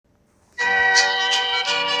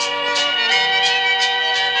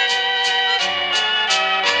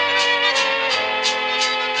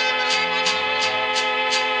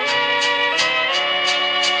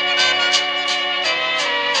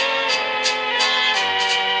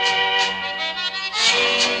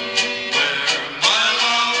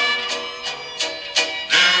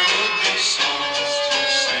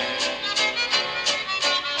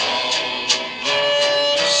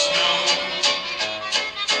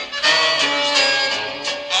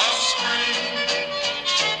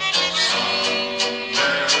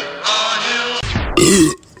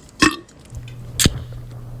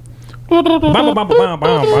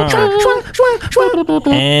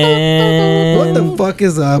And what the fuck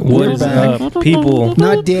is up? What is up, people?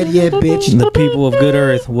 Not dead yet, bitch. The people of Good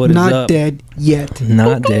Earth. What is Not up? dead yet.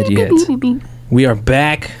 Not dead yet. We are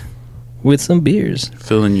back with some beers.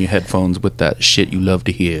 Filling your headphones with that shit you love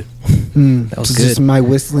to hear. That was It's good. just my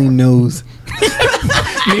whistling nose.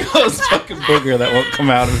 Neil's fucking booger that won't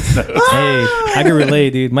come out of his nose. Hey, I can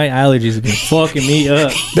relate, dude. My allergies have been fucking me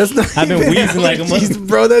up. That's not. I've been even wheezing like a allergies,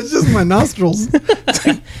 bro. That's just my nostrils.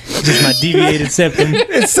 Just my deviated septum.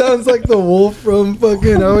 It sounds like the wolf from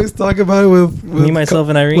fucking. I always talk about it with Me, myself,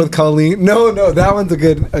 and Irene. with Colleen. No, that one's a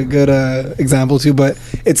good example too. But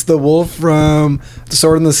it's the wolf from The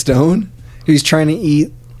Sword and the Stone. He's trying to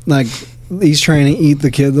eat the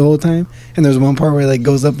kid the whole time. And there's one part where he like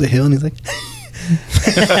goes up the hill and he's like.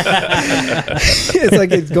 It's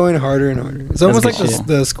like it's going harder and harder. It's almost like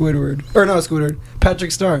the Squidward, or no, Squidward,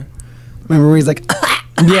 Patrick Star. Remember where he's like,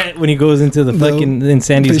 Yeah, when he goes into the fucking in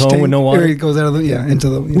Sandy's fish home tank, with no or water. he goes out of the into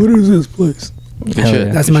the. What is this place? Good Hell shit.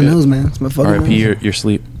 yeah. That's Good my shit. nose, man. It's my fucking R.I.P. nose. your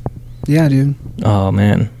sleep. Yeah, dude. Oh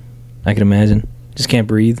man, I can imagine. Just can't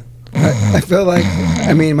breathe. I feel like,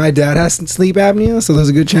 I mean, my dad has sleep apnea, so there's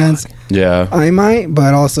a good chance Yeah. I might,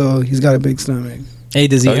 but also he's got a big stomach. Hey,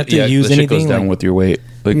 does he have to use the shit anything? goes down Like, with your weight.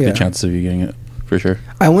 Like Yeah. the chances of you getting it, for sure.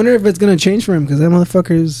 I wonder if it's gonna change for him because that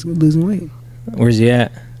motherfucker's losing weight. where's he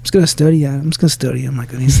at? I'm just gonna study at him. I'm just gonna study him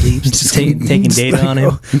like when he sleeps. Just taking data on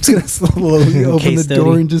him. I'm just gonna slowly open Case the door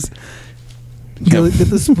study. and just get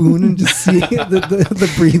the spoon and just see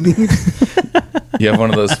the breathing. You have one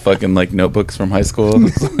of those fucking like notebooks from high school.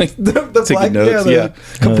 Like, the taking black, notes, the yeah.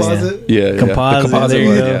 composite. yeah, Composite, The composite there you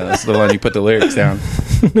one. go. Yeah, that's the one you put the lyrics down.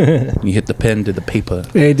 You hit the pen to the paper.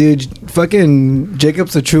 Hey, dude, fucking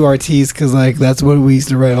Jacob's a true artiste because like that's what we used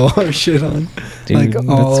to write all our shit on. Dude, Like, that's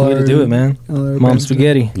all the way to do it, man. all our Mom band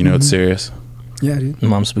spaghetti. You know it's serious. stuff. Yeah, dude.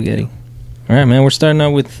 Mom spaghetti. All right, man. We're starting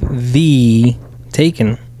out with the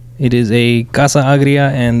Taken. It is a Casa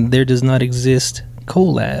Agria and There Does Not Exist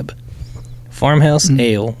collab. Farmhouse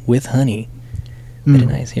ale with honey. Very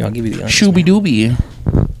nice. Here, I'll give you the honest, Shooby man.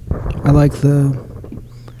 dooby. I like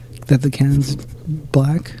that the can's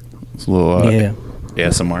black. It's a little Yeah.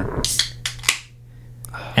 ASMR.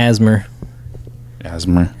 Asthma.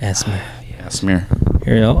 Asthma.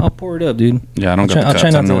 Here, I'll pour it up, dude. Yeah, I don't got the I'll cups. try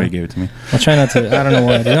I not don't know to- why you gave it to me. I'll try not to. I don't know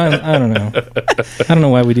why, dude. I don't know. I don't know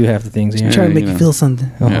why we do half the things here. I'm trying to make you you know. feel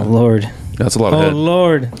something. Oh, Yeah. Lord. That's a lot of Oh, head.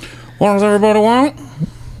 Lord. What does everybody want?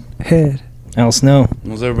 Head. Al Snow. What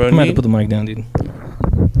does everybody I'm going to have to need? put the mic down,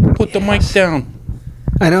 dude. Put the mic down.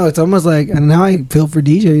 I know, it's almost like, and now I feel for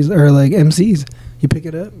DJs or like MCs. You pick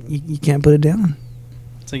it up, you can't put it down.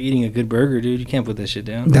 It's like eating a good burger, dude. You can't put that shit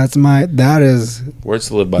down. That is Words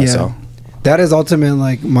to live by, Yeah. Sal. That is ultimate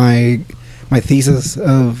like my thesis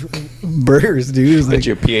of burgers, dude. Is Get like,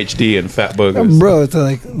 your PhD in fat boogers. bro, it's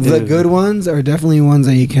like the Dude. good ones are definitely ones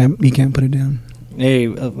that you can't put it down. Hey,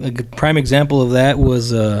 a good prime example of that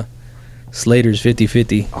was Slater's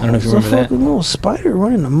 50-50. I don't know if you remember that. little spider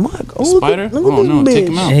running amok. A spider? Oh, no, take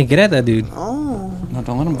him out. Hey, get at that dude. Oh, No,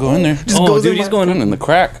 don't let him go in there. Just Oh, goes dude, in he's my- going in the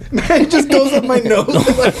crack. it just goes up my nose.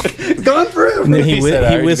 Like, it's gone forever. And then he said,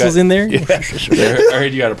 I heard you whistles got- in there. Yeah. I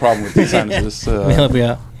heard you got a problem with these sinuses. Let me help you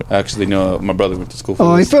out. Actually, no, my brother went to school for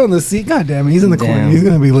Oh, he this. fell in the seat. God damn it, he's in the corner. Damn. He's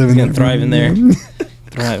gonna be living. He's gonna there thrive in there.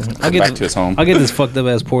 Right. Come back to his home. I'll get this fucked up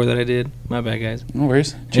ass pour that I did. My bad, guys. No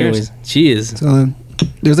worries. Cheers. Anyways, cheers. So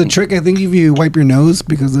there's a trick. I think if you wipe your nose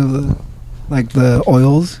because of the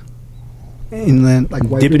oils, and then like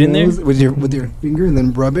wipe Dip your it in there? nose with your finger and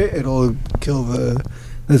then rub it, it'll kill the.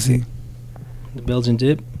 Let's see. The Belgian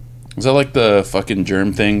dip. Is that like the fucking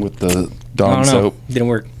germ thing with the I Dawn don't know. soap? Didn't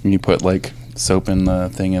work. And you put like soap in the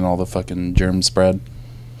thing and all the fucking germs spread?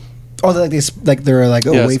 Oh, they're like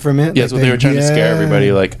Yes. away from it. Yeah, that's Like what they were trying to scare yeah.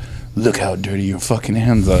 everybody. Like, look how dirty your fucking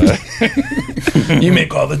hands are. You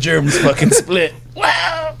make all the germs fucking split.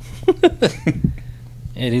 Wow.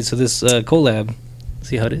 Yeah, dude, so this collab,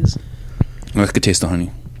 see how it is. I could taste the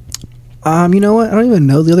honey. You know what? I don't even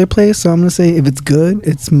know the other place, so I'm gonna say if it's good,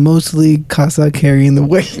 it's mostly Casa carrying the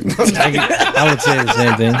weight. I would say the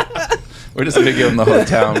same thing. We're just gonna give them the whole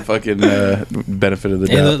town fucking benefit of the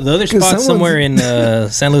Hey, doubt. the other 'Cause spot's someone's- somewhere in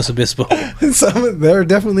San Luis Obispo. They're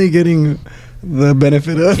definitely getting the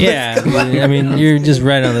benefit of. Yeah, I mean you're just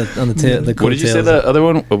right on the tail. The What did you say? coattails. The other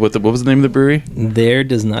one? What was the name of the brewery? There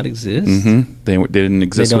does not exist. Mm-hmm. They didn't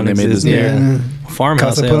exist They when don't they made this exist, name. Yeah.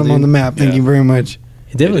 Farmhouse. Casa ale, put them dude. on the map. Thank Yeah. you very much.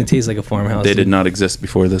 It definitely tastes like a farmhouse. They did not exist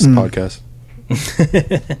before this podcast.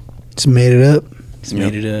 Just made it up. Just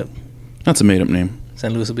made it up. That's a made-up name.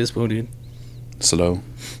 San Luis Obispo, dude. Slow.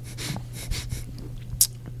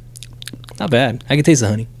 Not bad. I can taste the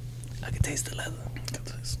honey. I can taste the leather.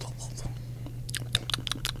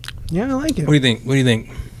 Yeah, I like it. What do you think? What do you think?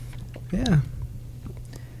 Yeah.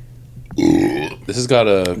 This has got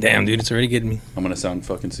a... Damn, dude, it's already getting me. I'm going to sound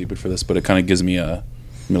fucking stupid for this, but it kind of gives me a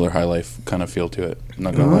Miller High Life kind of feel to it. I'm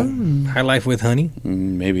not going to lie. High life with honey.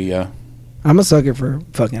 Maybe, yeah. I'm a sucker for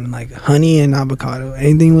fucking like honey and avocado.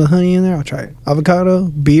 Anything with honey in there, I'll try it. Avocado,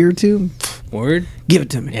 beer too. Word? Give it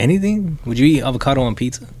to me. Anything? Would you eat avocado on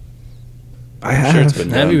pizza? I I'm have. sure it's been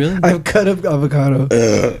Have done. you really? I've cut up avocado.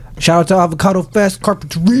 Shout out to Avocado Fest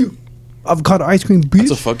Carpinteria. Avocado ice cream, bitch.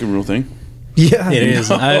 That's a fucking real thing. Yeah, It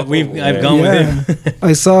is. I've man. gone Yeah. with him.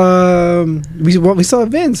 I saw we saw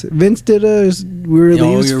Vince. Vince did he was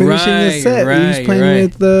you're finishing his set. right, he was you're playing right.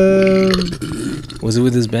 with the Was it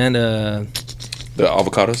with his band? The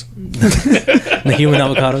avocados. The human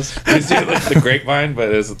avocados. You see like the grapevine, but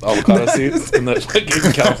it's avocado seeds and the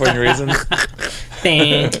fucking California raisins.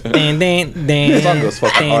 The song goes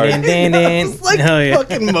fucking hard. it's like Hell yeah.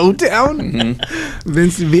 fucking Motown. Mm-hmm.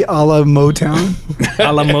 Vince would be a la Motown.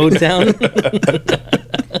 A la Motown.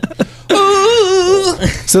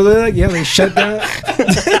 So they're like, yeah, they shut down.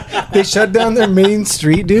 They shut down their main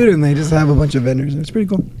street, dude, and they just have a bunch of vendors. It's pretty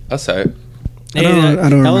cool. That's it. Hey, I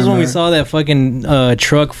don't that was when we remember. saw that fucking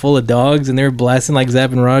truck full of dogs and they were blasting like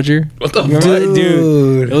Zapp and Roger. What the Remember fuck? that?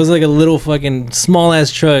 Dude, it was like a little fucking small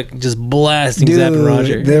ass truck just blasting Zapp and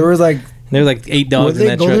Roger. There was like, There were like 8 were dogs in they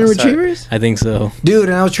that golden truck. retrievers? I think so. Dude,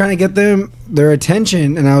 and I was trying to get their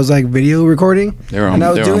attention, and I was like video recording, They were on- and I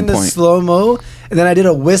was they were doing on the point. slow mo, and then I did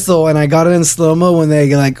a whistle, and I got it in slow mo when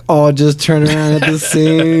they like all just turned around at the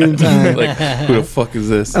same time. Like, who the fuck is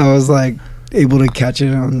this? I was like able to catch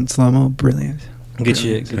it on slow mo. Brilliant. Good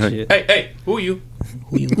shit. Good shit. Hey, who are you?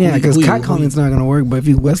 Yeah, because catcalling's not gonna work, but if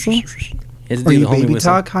you whistle or you baby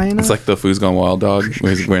talk high enough, It's like the Foos Gone Wild dog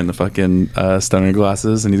where he's wearing the fucking stoner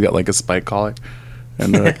glasses and he's got like a spike collar.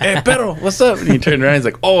 And they're like, hey, Pedro, what's up? And he turned around, he's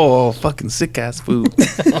like, oh, fucking sick ass food.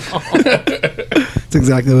 that's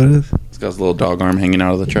exactly what it is. He's got his little dog arm hanging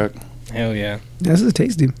out of the truck. Hell yeah. Yeah, this is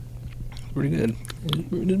tasty. Pretty good. It's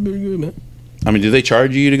pretty good, man. I mean, do they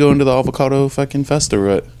charge you to go into the avocado fucking fest or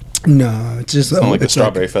what? No, it's just It's not like a it's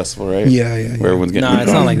strawberry festival, right? Yeah, yeah, Where yeah. everyone's getting Nah,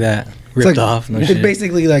 it's not like that. Ripped like- off. No It's shit.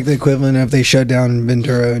 basically like the equivalent of they shut down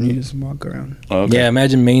Ventura and you just walk around. Oh, okay. Yeah,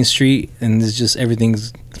 imagine Main Street and it's just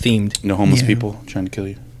everything's themed. No homeless Yeah. people trying to kill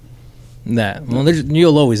you. That well,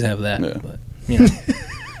 you'll always have that. Yeah. But you know,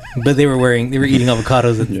 but they were eating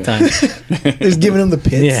avocados at the Yeah. time. They're just giving them the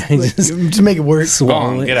pits. Yeah, Like, just make it work. Go Swallow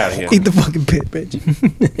on, it. get out of here. Eat the fucking pit,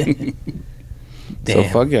 bitch. So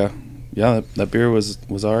Damn. fuck yeah. Yeah, that beer was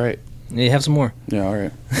all right. Yeah, have some more. Yeah, all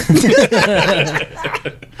right.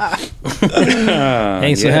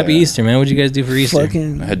 Hey, so happy Easter, man. What'd you guys do for Easter? I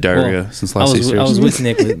Fucking had diarrhea Well, since I last was, Easter. I was with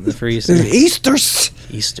Nick for Easter. there's Easters.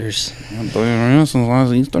 Easters. Diarrhea since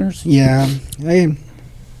last Easter's. Yeah,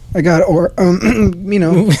 I got you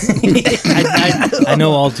know. I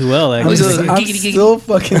know all too well. I'm Actually. still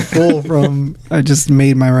fucking full from. I just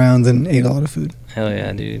made my rounds and ate a lot of food. Hell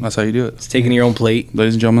yeah, dude. That's how you do it. It's taking your own plate.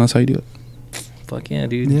 Ladies and gentlemen, that's how you do it. Fuck yeah,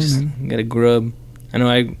 dude. Yeah, Just man. gotta grub. I know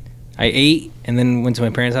I ate and then went to my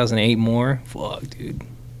parents' house and ate more. Fuck, dude.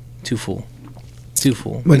 Too full. Too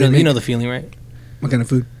full. What did You it know make? the feeling, right? What kind of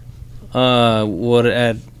food? What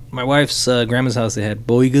at my wife's grandma's house they had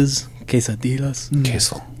boigas, quesadillas,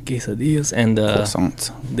 quesadillas, and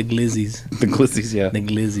Croissants. the glizzies. The glissies, yeah. The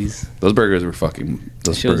glizzies. Those burgers were fucking.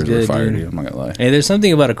 Those Shit was burgers were good, fire, dude. dude. I'm not gonna lie. Hey, there's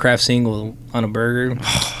something about a craft single on a burger.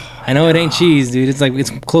 I know it ain't cheese, dude. It's like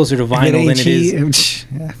it's closer to vinyl than it is.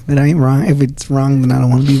 If it ain't wrong. If it's wrong, then I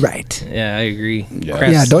don't want to be right. Yeah, I agree. Yeah.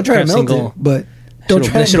 Craft- Yeah, don't try to craft melt single. it, but don't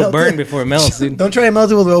try That to shit'll melt burn it. before it melts, dude. Don't try to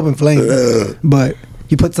melt it with an open flame. But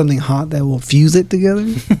you put something hot that will fuse it together.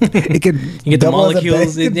 It could You get the double as a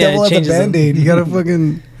molecules, It could yeah, it double as a changes them. Band-Aid. You gotta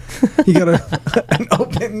fucking. You gotta an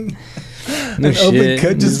open. No an open shit.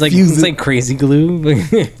 cut just it's like fuse it's it. like crazy glue.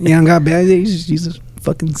 You don't got Band-Aid. You just use a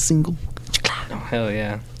fucking single. Hell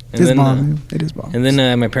yeah. It's bomb. Man. It is bomb. And then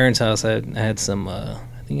at my parents' house, I had some, I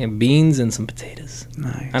think I had beans and some potatoes.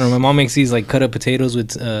 Nice. I don't know. My mom makes these like cut up potatoes with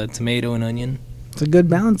tomato and onion. It's a good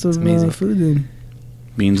balance of amazing. food. Dude.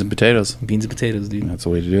 Beans and potatoes. Beans and potatoes, dude. That's the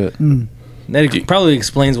way to do it. Mm. That probably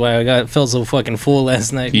explains why I felt so fucking full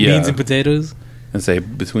last night. Yeah. Beans and potatoes. And say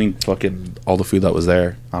between fucking all the food that was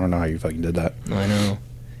there, I don't know how you fucking did that. I know.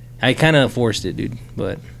 I kind of forced it, dude,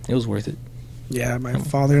 but it was worth it. Yeah, my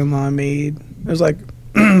father-in-law made. It was like,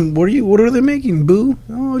 what are they making? Boo?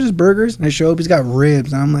 Oh, just burgers. And I show up. He's got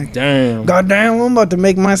ribs. And I'm like, Damn. goddamn, I'm about to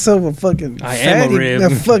make myself a fucking I am a rib. a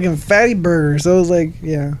fucking fatty burger. So it was like,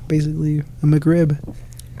 yeah, basically a McRib.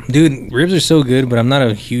 Dude, ribs are so good, but I'm not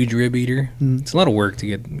a huge rib eater. It's a lot of work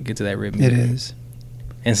to get to that rib meat. It is.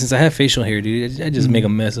 And since I have facial hair, dude, I just make a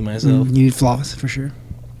mess of myself. You need floss for sure.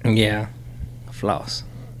 Yeah. Floss.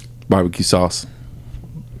 Barbecue sauce.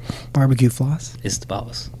 Barbecue floss. It's the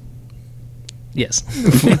boss. Yes.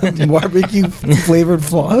 Barbecue flavored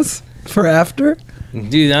floss for after.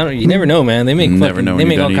 Dude, you never know, man. They make they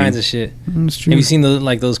make all kinds of shit. That's true. Have you seen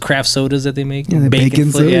those craft sodas that they make? Yeah, the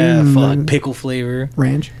bacon soda. Yeah, fuck, And pickle flavor.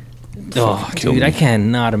 ranch? Oh, kill dude, me. I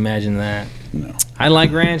cannot imagine that. No. I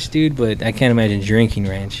like ranch, dude, but I can't imagine drinking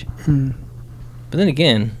ranch. Hmm. But then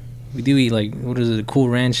again, we do eat like what is it, Cool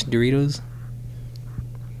Ranch Doritos?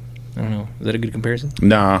 I don't know. Is that a good comparison?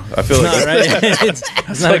 Nah, I feel Not like right.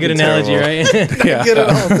 It's not a good fucking analogy, terrible. right? Yeah. Get it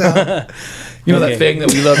all down. You know Okay. that thing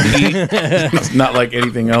that we love to eat? It's not like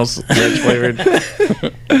anything else ranch flavored.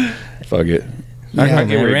 Fuck it. Yeah, I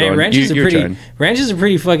get where you're going. Ranch is You're trying. ranch is a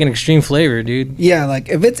pretty fucking extreme flavor, dude. Yeah, like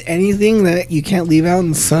if it's anything that you can't leave out in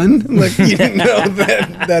the sun, like you know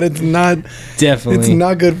that it's not Definitely. it's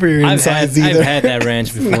not good for your insides I've either. had that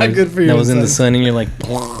ranch before. Not good for your that was in the insides. sun, and you're like,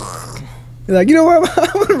 You're like, you know what?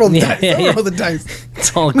 I'm gonna roll the Yeah, dice. yeah, I'm gonna yeah. roll the dice.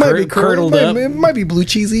 it's all It might be curdled curdled up. It might be blue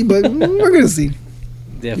cheesy, but we're gonna see.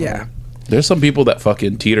 Definitely. Yeah. There's some people that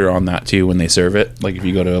fucking teeter on that too when they serve it. Like if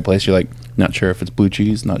you go to a place, you're like, not sure if it's blue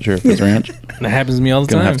cheese, not sure if it's ranch. That happens to me all the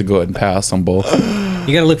Gonna time. have to go ahead and pass on both.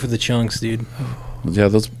 You gotta look for the chunks, dude. Yeah,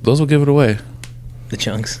 those will give it away. The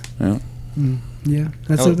chunks. Yeah. Yeah,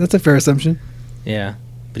 that's Oh. that's a fair assumption. Yeah,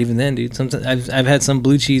 but even then, dude, sometimes I've had some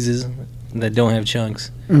blue cheeses that don't have chunks.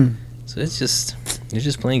 Mm. So it's just you're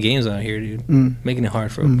just playing games out here, dude. Mm. Making it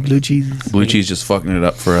hard for Blue cheeses. Blue cheese just fucking it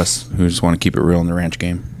up for us who just want to keep it real in the ranch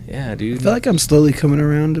game. Yeah, I dude. feel like I'm slowly coming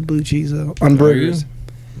around to blue cheese though, on burgers.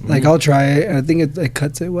 Like I'll try it. And I think it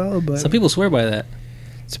cuts it well, but Some people swear by that.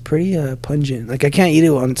 it's pretty pungent. Like I can't eat it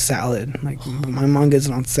on salad. Like my mom gets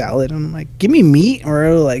it on salad. I'm like, give me meat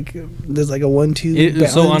or like there's like a 1-2.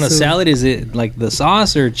 So on a balance of- salad, is it like the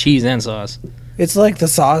sauce or cheese and sauce? it's like the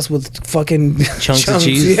sauce with fucking Chunks of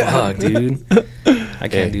cheese? Yeah. Fuck, dude. I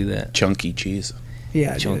can't Hey, do that. Chunky cheese.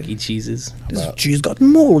 Yeah, Chunky cheeses. This cheese got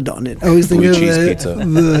mold on it. I always think Blue of cheese the,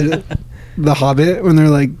 pizza. the Hobbit when they're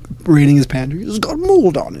like raiding his pantry. It's got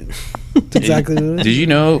mold on it. That's exactly what it is. Did you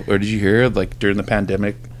know or did you hear like during the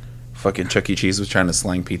pandemic, fucking Chuck E. Cheese was trying to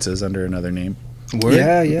slang pizzas under another name? Word?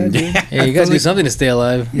 Yeah, dude. Hey, you guys do something to stay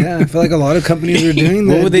alive. Yeah, I feel like a lot of companies are doing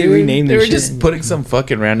that. What would they dude. rename They their were shit? just putting some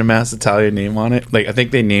fucking random ass Italian name on it. Like I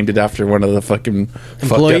think they named it after one of the fucking fucked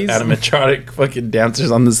up Employees? animatronic fucking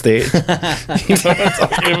dancers on the stage. You know what I'm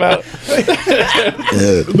talking about?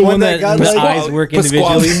 The one that got, the like, eyes work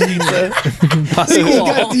Pasquale's individually. pizza. He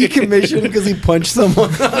got decommissioned because he punched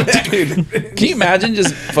someone. Dude, can you imagine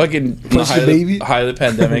just fucking in the Punch the height, baby? Of, height of the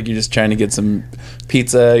pandemic? You're just trying to get some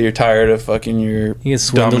pizza. You're tired of fucking your You get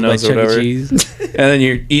swindled by Domino's or Chuck E. whatever. Cheese. And then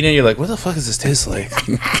you're eating. You're like, what the fuck does this taste like?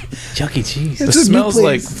 Chuck E. Cheese. It It's a new smells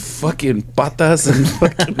like place. fucking patas and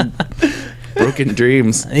fucking broken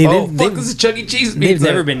dreams. Hey, oh, they've- fuck, this is Chuck E. Cheese pizza. They've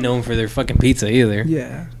never been known for their fucking pizza either.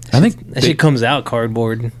 Yeah. I think That shit comes out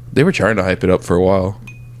cardboard. they were trying to hype it up for a while.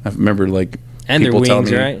 I remember like And their people telling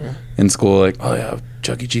wings, me right? in school, like, oh yeah,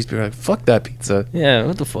 Chuck E. Cheese pizza. Like, fuck that pizza. Yeah,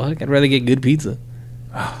 what the fuck? I'd rather get good pizza.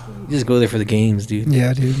 You just go there for the games, dude.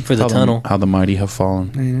 Yeah, dude. For the tunnel. How the mighty have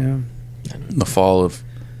fallen. I know. The fall of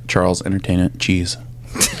Charles Entertainment Cheese.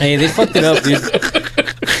 Hey, they fucked it up, dude.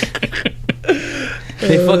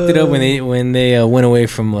 They fucked it up when they went away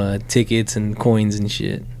from tickets and coins and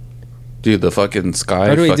shit. Dude, the fucking sky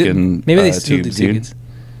Or do we do- fucking maybe they still do tubes, dude. tickets.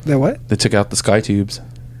 That what? They took out the sky tubes.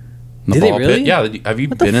 The Did they ball really? Pit. Yeah. Have you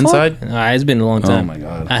What the been fuck? inside? Nah, it's been a long time. Oh my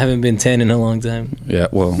god. I haven't been 10 in a long time. Yeah.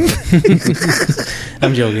 Well.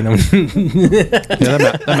 I'm joking. Yeah,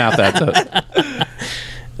 that math adds up.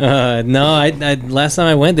 No, I last time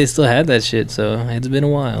I went, they still had that shit. So it's been a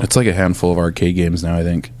while. It's like a handful of arcade games now. I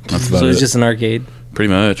think that's about So it's it. just an arcade. Pretty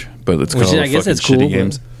much, but it's Which called I guess fucking that's cool, shitty but-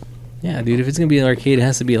 games. Yeah, dude. If it's gonna be an arcade, it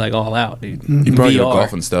has to be like all out, dude. You probably go to VR.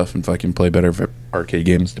 golf and stuff and fucking play better for arcade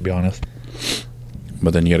games, to be honest.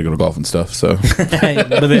 But then you got to go to golf and stuff, so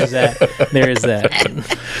But there's that. There is that.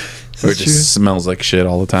 or it just smells like shit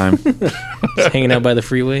all the time. Just hanging out by the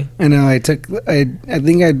freeway. I know. I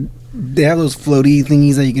think they have those floaty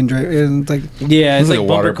thingies that you can drive. And it's like, Yeah, it's It's like like a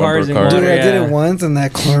bumper water cars and car. water. dude, I did yeah. it once, and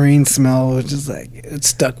that chlorine smell was just like it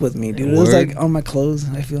stuck with me, dude. It was Word. like on my clothes.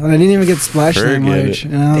 I feel, and I didn't even get splashed that Forget much.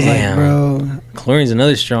 it. And I was Damn. like, bro, Chlorine's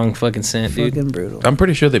another strong fucking scent, dude. fucking brutal. I'm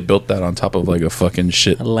pretty sure they built that on top of like a fucking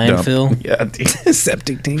shit A landfill? dump. Yeah, dude.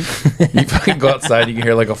 Septic tank. You fucking go outside, you can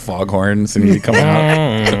hear like a foghorn as soon as you come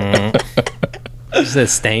out. Just that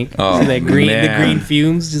stank. Oh, Just that green, the man. green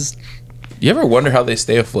fumes. Just You ever wonder how they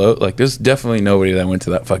stay afloat? Like, there's definitely nobody that went to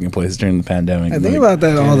that fucking place during the pandemic. I think like, about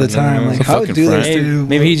that all the time. Like, It's a how fucking do they front. stay?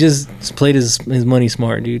 Maybe he just played his money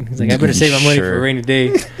smart, dude. He's like, I better save my money for a rainy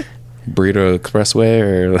day. Burrito Expressway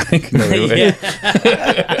or like no way.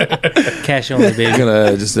 Cash only, baby. You're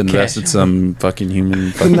gonna just invest Cash. in some fucking human.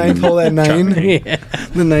 The Fucking ninth hole at 9. Yeah.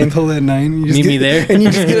 The ninth hole at 9. You just Meet me there. And you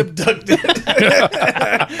just get abducted.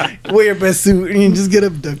 Wear your best suit and you just get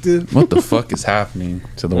abducted. What the fuck is happening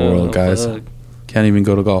to the world, guys? Fuck. Can't even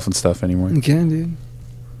go to golf and stuff anymore. You can, dude.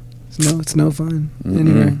 It's no fun. Mm-mm.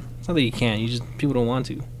 Anyway. It's not that you can't. You just people don't want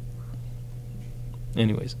to.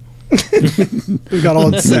 Anyways, We got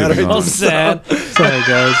all sad. Moving on. all sad. Sorry,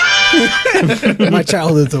 guys. My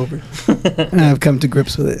childhood's over. And I've come to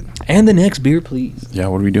grips with it. And the next beer, please. Yeah,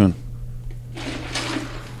 what are we doing?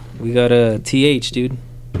 We got a TH, dude.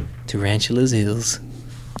 Tarantula's Hills.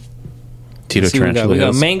 Tito Let's see what we got. Tarantula We got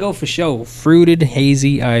Hills. Mango for Show, fruited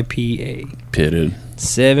hazy IPA, Pitted.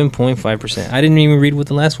 7.5%. I didn't even read what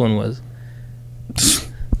the last one was.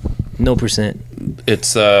 No percent.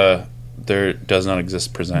 It's there does not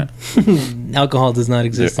exist present. Alcohol does not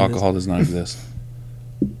exist. in this. Alcohol does not exist.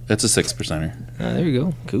 It's a 6%er. Ah, there we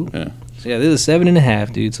go. Cool. Yeah. So yeah, this is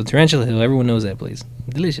 7.5, dude. So Tarantula Hill, everyone knows that place.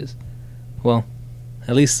 Delicious. Well,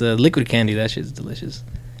 at least liquid candy, that shit's delicious.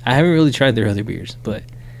 I haven't really tried their other beers, but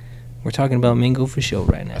we're talking about Mango for Show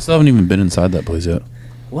right now. I still haven't even been inside that place yet.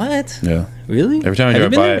 What? Yeah. Really? Every time I Have you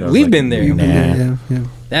drive been by there? it, I was We've like, been there. nah. Yeah.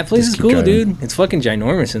 That place Just is keep cool, driving. dude. It's fucking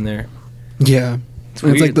ginormous in there. Yeah. It's It's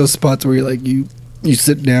weird. like those spots where you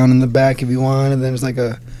sit down in the back if you want, and then there's like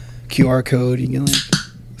a QR code. You can like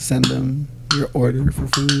send them your order for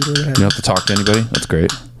food or You whatever. don't have to talk to anybody. That's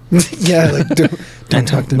great. Yeah, like don't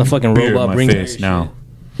talk to the me. fucking Beer in robot my brings face now.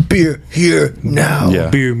 Beer here now. Yeah.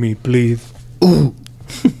 Beer me, please. Ooh.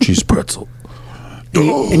 Cheese pretzel.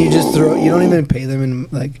 And you just throw. You don't even pay them in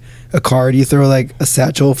like a card. You throw like a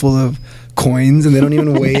satchel full of coins, and they don't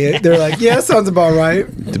even weigh it. They're like, "Yeah, sounds about right."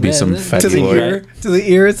 To be Yeah, some this- fat To the lawyer.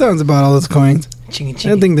 ear, it sounds about all those coins. Chicken, I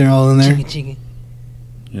chicken. think they're all in there. Chicken, chicken.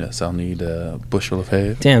 Yes, I'll need a bushel of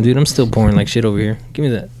hay. Damn, dude, I'm still pouring like shit over here. Give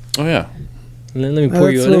me that. Oh yeah. Let me pour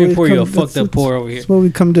you. That's Let what me we pour you a come- fucked up that's- pour over here. That's what we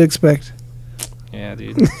come to expect. Yeah,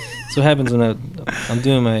 dude. That's what happens when I'm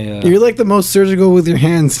doing my. You're like the most surgical with your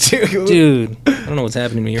hands too. Dude, I don't know what's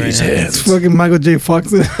happening to me right These now. hands. It's fucking Michael J.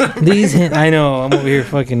 Fox. These, I know. I'm over here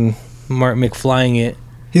fucking Mark McFlying it.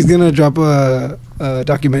 He's gonna drop a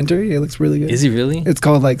documentary. It looks really good. Is he really? It's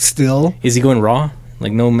called like Still. Is he going raw?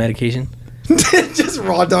 Like no medication? Just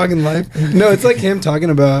raw dog in life. No, it's like him talking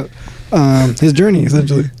about his journey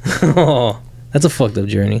essentially. Oh, that's a fucked up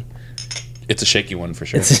journey. It's a shaky one for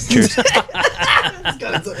sure. Cheers. It's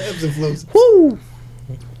got its ebbs and flows. Woo!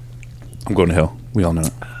 I'm going to hell. We all know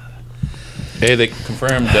it. Hey, they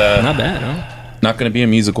confirmed Not bad, huh? not going to be a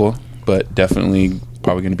musical, but definitely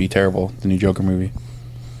probably going to be terrible. The new Joker movie.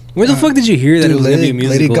 Where the fuck did you hear that dude, it was gonna be a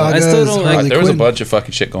Lady musical? I Gaga's still don't Harley like. There was a Quinn. bunch of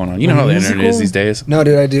fucking shit going on. You know how the internet Musical? is these days. No,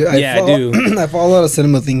 dude, I do. Yeah, I do. I follow a lot of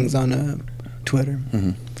cinema things on Twitter.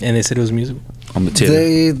 And they said it was a musical. On the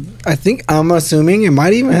tip. I think I'm assuming it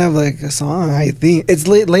might even have like a song. I think it's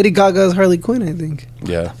Lady Gaga's Harley Quinn. I think.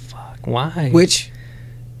 Yeah. Fuck. Why? Which.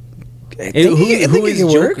 I Who think is it can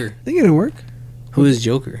work. Joker? I think it'll work. Who is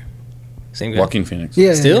Joker? Same guy. Joaquin Phoenix.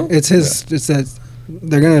 Yeah, Still? it's his. It's that.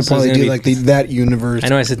 They're gonna So it's probably gonna do be- like that universe. I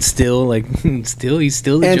know I said still, like still. He's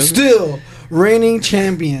still the And Joker. still reigning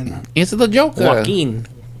champion. It's the Joker. Joaquin.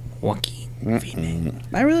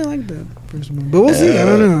 I really like that first one, but we'll see. I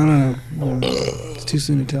don't know. It's too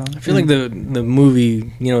soon to tell. I feel like the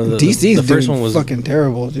movie, you know, the DC's first one was fucking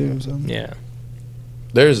terrible too. So. yeah.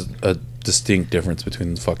 There's a distinct difference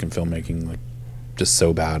between fucking filmmaking, like, just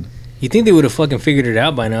so bad. You think they would have fucking figured it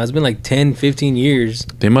out by now? It's been like 10, 15 years.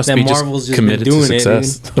 They must That be Marvel's just just committed been to doing it,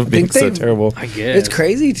 success of being think so they- terrible. I guess It's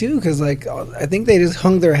crazy too, because like I think they just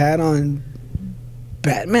hung their hat on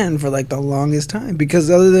Batman for like the longest time. Because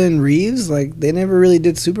other than Reeves, like they never really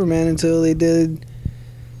did Superman until they did,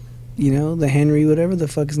 you know, the Henry whatever the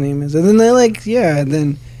fuck his name is, and then they like and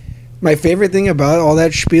then my favorite thing about all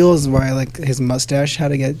that spiel is why like his mustache had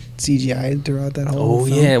to get CGI throughout that whole. Oh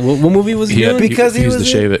film. yeah, what movie was he He had doing? Because he used was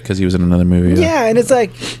to shave it because he was in another movie. Yeah, and it's like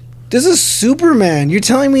this is Superman. You're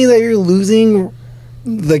telling me that you're losing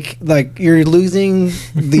you're losing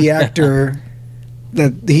the actor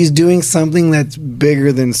that he's doing something that's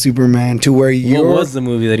bigger than Superman to where What you're. was the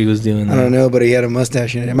movie that he was doing? I don't know, but he had a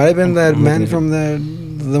mustache in it. It might have been that I'm man looking from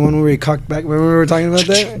the one where he cocked back. Remember we were talking about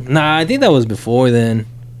that? Nah, I think that was before then.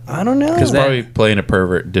 I don't know. Because that- probably playing a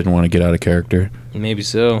pervert didn't want to get out of character. Maybe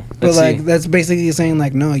so. But Let's like see. that's basically saying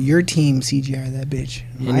like, no, your team CGI that bitch.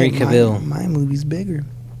 Henry Cavill. My movie's bigger.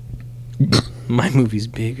 My movie's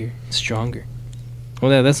bigger, stronger.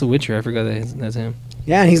 Well, that's The Witcher. I forgot that's him.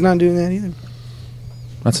 Yeah, he's not doing that either.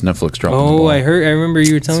 That's Netflix dropping the Oh, ball. I remember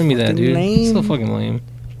you were telling me that, fucking dude. lame. It's so fucking lame.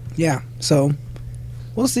 Yeah, so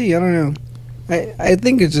we'll see. I don't know. I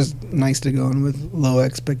think it's just nice to go in with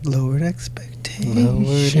lowered expectations. Oh,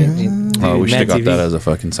 we should have Mad got that TV. as a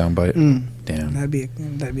fucking soundbite. Damn. That'd be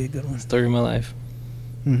a good one. Story of my life.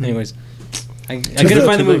 Mhm. Anyways, I couldn't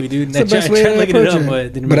find the movie, dude. It's I the tried best way to to look it approach up, it. but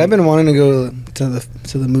it didn't. But I've been wanting to go to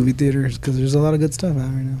the movie theaters because there's a lot of good stuff out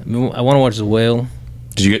right now. I want to watch The Whale.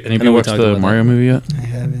 Did you any of I know you we watch talked the about Mario that. movie yet? I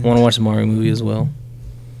haven't. I want to watch the Mario movie as well.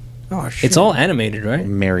 Oh shit! It's all animated, right?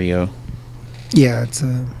 Mario. Yeah, it's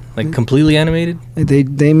Like completely animated.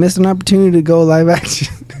 they missed an opportunity to go live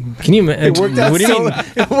action. Can you imagine? It worked out What do you so. mean?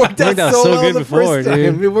 It worked out so so well good the before, first time.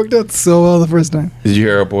 dude. It worked out so well the first time. Did you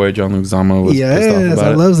hear our boy John Luke Zama was pissed off Yes, about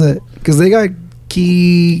I it? loves it because they got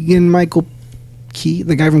Keegan-Michael Key,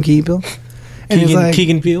 the guy from Key Peele, and he's like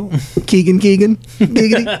Keegan Peele. Keegan, giggity,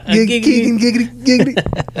 Keegan,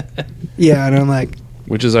 giggity. Yeah, and I'm like,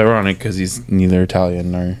 Which is ironic because he's neither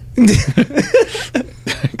Italian nor.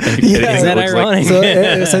 Yeah. Is that ironic? so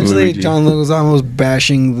essentially, Luigi. John Leguizamo was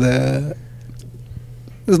bashing the.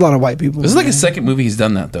 There's a lot of white people. This is in like there. his second movie he's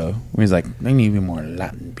done that though. Where he's like, I need even more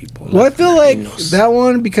Latin people. Well, I feel like Latinos." that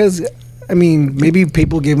one because, I mean, maybe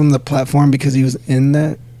people gave him the platform because he was in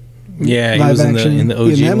that. Yeah, he live was action. in the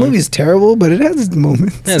OG. Yeah, that one. movie's terrible, but it has its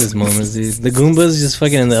moments. It has its moments, dude. The Goombas just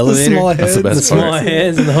fucking in the elevator. small That's the heads. best The small part.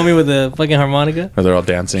 heads and the homie with the fucking harmonica. Or they're all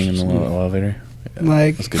dancing in the elevator.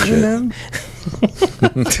 Like, That's good I shit. don't know.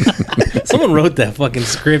 Someone wrote that fucking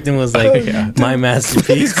script and was like, my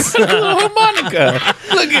masterpiece. Harmonica.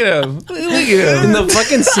 Look at him. Look at And the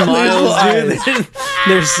fucking smiles, dude.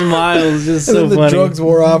 Their smiles just And so then the funny. drugs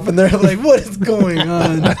wore off, and they're like, "What is going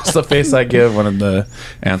on?" That's the face I give when the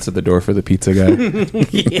answer the door for the pizza guy.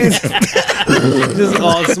 Just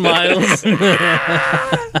all smiles.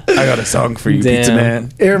 I got a song for you, Damn. pizza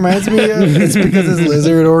man. It reminds me of it's because it's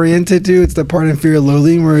lizard oriented too. It's the part in Fear and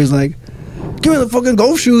Loathing where he's like, "Give me the fucking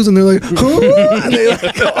golf shoes," and they're like, "Huh?" And they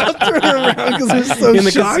like all turn around because they're so In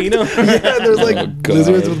the shocked. casino? Yeah, there's like Oh, God.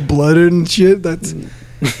 lizards with blood and shit.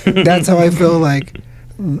 That's how I feel like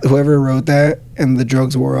whoever wrote that and the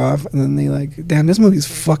drugs wore off, and then they like, damn, this movie's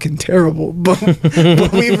fucking terrible, but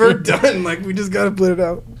we were done. Like we just gotta put it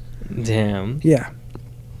out. Damn. Yeah,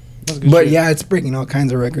 That's good but shit. yeah, it's breaking all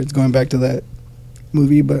kinds of records. Going back to that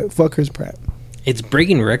movie, but fuck Chris Pratt. It's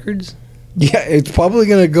breaking records? Yeah, it's probably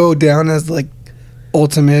gonna go down as like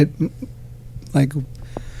ultimate, like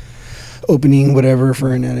opening whatever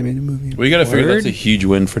for an animated movie. Well, you gotta figure Word? that's a huge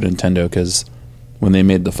win for Nintendo because when they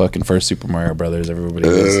made the fucking first Super Mario Brothers, everybody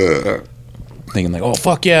was thinking like, "Oh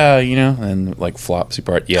fuck yeah," you know, and like flop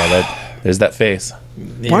super hard. Yeah, there's that face.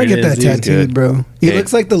 There Want it to get is, that dude. tattooed, good. bro? He Hey.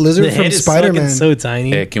 looks like the The lizard head from is Spider Man. so tiny.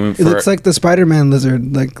 Hey, can we? It looks like the Spider-Man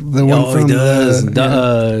lizard, like the one Oh, from he does.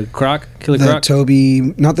 the Croc? Killer the Croc? Toby,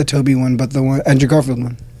 not the Toby one, but the one Andrew Garfield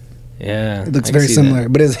one. Yeah. It looks I can very see similar,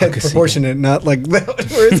 that. but his I head can see proportionate, not like that one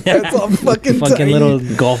where his head's all fucking Fucking tiny. little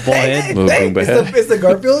golf ball Hey, head. hey, Little hey, Goomba it's head. the, it's the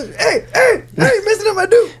Garfield. Hey, messing up my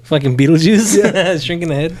dude. Fucking Beetlejuice. Yeah. Shrinking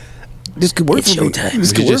the head. This could work It's for me. showtime.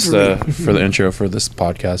 This We could should work just for me. for the intro for this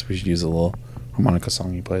podcast, we should use a little harmonica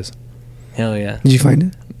song he plays. Hell yeah. Did you find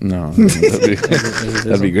it? No,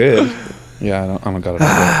 that'd be good. Yeah, I don't got it.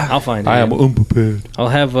 I'll find it. I am man. unprepared. I'll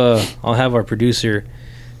have our producer,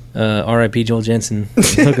 R.I.P. Joel Jensen,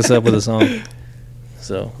 hook us up with a song.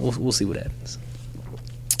 So we'll see what happens.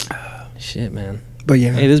 Shit, man. But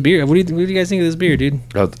yeah, Hey, this beer. What do you guys think of this beer, dude?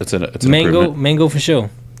 It's an Mango, improvement. mango for show.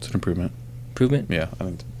 It's an improvement. Improvement. Yeah, I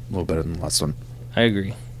think it's a little better than the last one. I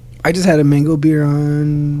agree. I just had a mango beer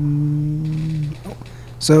on.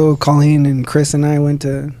 So Colleen and Chris and I went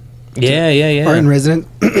to Yeah. Art in Resident.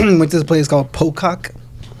 Went to this place called Pocock.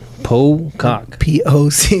 Pocock.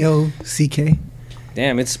 Pocock.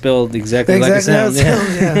 Damn, it's spelled exactly, Exactly how like it it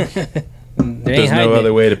sounds. sounds, There's no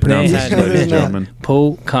other way to pronounce They it, ain't hiding ladies it. and gentlemen.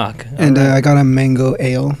 Pocock. And I got a mango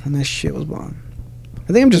ale, and that shit was bomb.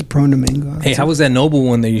 I think I'm just prone to mango. Hey, how was that Noble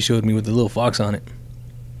one that you showed me with the little fox on it?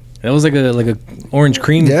 That was like a orange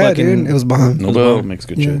cream. Yeah, fucking, dude, it was bomb. Nobel bomb. makes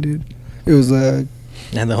good Yeah, shit. dude. It was a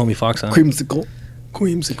And the homie fox on it. creamsicle.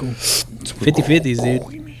 50-50s,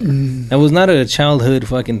 dude. That was not a childhood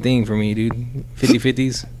fucking thing for me, dude.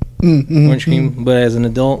 50-50s, orange cream. But as an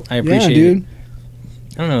adult, I appreciate yeah, it. dude.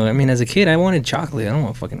 I don't know. I mean, as a kid, I wanted chocolate. I don't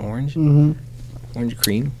want fucking orange. Mm-hmm. Orange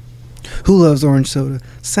cream. Who loves orange soda?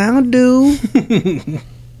 Sound do.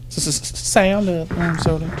 Sound of orange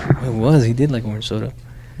soda. It was. He did like orange soda.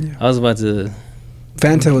 Yeah. I was about to.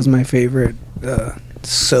 Fanta was my favorite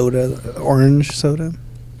soda, orange soda.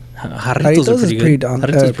 Jarritos are pretty good.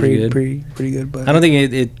 Jarritos are pretty good. Pretty good. But I don't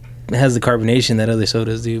think it has the carbonation that other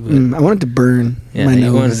sodas do. But I want it to burn my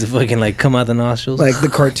you want it nose. to fucking like come out the nostrils. Like the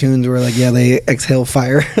cartoons where like they exhale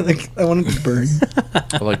fire. Like I want it to burn.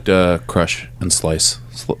 I liked Crush and Slice.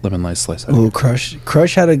 Lemon Slice. Oh, Crush.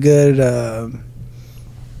 Crush had a good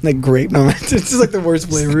like grape. No, it's just like the worst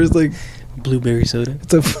flavors. Like blueberry soda.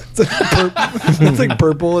 it's like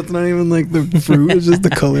purple. It's not even like the fruit. It's just the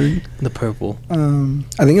coloring. The purple. I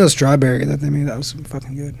think it was strawberry that they made. That was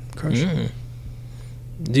fucking good. Crush.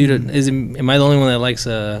 Dude, am I the only one that likes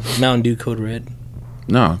Mountain Dew Code Red?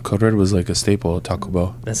 No, Code Red was like a staple at Taco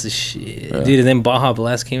Bell. That's the shit. Yeah. Dude, and then Baja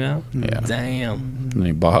Blast came out? Yeah. Damn. And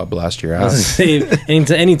then Baja blast your I was ass. gonna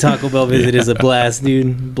say, any Taco Bell visit is a blast,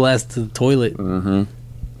 dude. Blast to the toilet.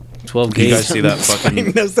 12 You guys gauge. see that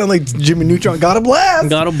fucking... That sound like Jimmy Neutron. Got a blast.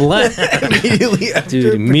 Got a blast. Immediately after.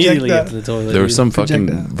 Dude, immediately project after the toilet. There was dude. some fucking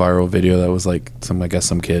Project viral video that was like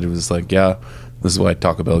some kid was like, yeah, this is why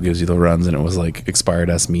Taco Bell gives you the runs, and it was like expired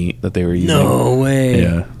ass meat that they were using. No way.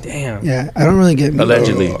 Yeah. Damn. Yeah, I don't really get meat.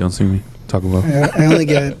 Allegedly, don't sue me. Taco Bell. I only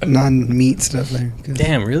get non-meat stuff there.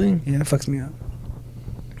 Damn, really? Yeah, it fucks me up.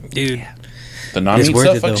 Dude. The non-meat It's worth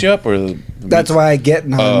stuff it, fucks though. you up, or the That's why I get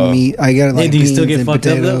non-meat. I get like do you beans still get and fucked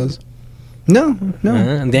up, though? potatoes. No.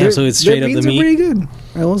 Damn, Their- so it's straight their up the beans meat? are pretty good.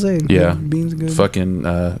 I will say. Yeah. Their beans are good.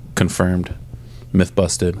 fucking confirmed, myth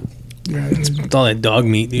busted. Yeah, It's all that dog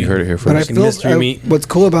meat, dude. You heard it here but I first. Fucking mystery meat. what's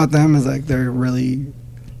cool about them is like they're really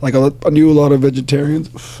like I knew a lot of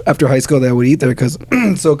vegetarians after high school that would eat there because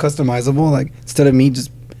it's so customizable. Like instead of meat,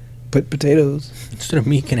 just put potatoes. Instead of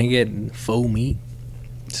meat, can I get faux meat?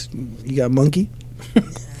 You got monkey.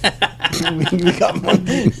 We got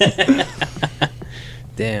monkey.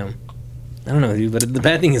 Damn. I don't know, dude. But the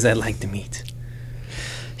bad thing is I like the meat.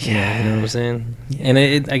 Yeah, you know what I'm saying? And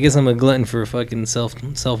I guess I'm a glutton for fucking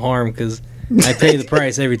self-harm because I pay the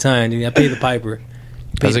price every time, dude. I pay the piper.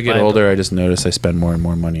 As I get older, I just notice I spend more and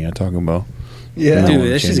more money at Taco Bell. Yeah. No. Dude, won't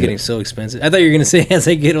that's just change getting it. so expensive. I thought you were going to say as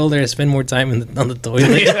I get older, I spend more time on the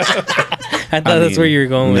toilet. I thought that's where you were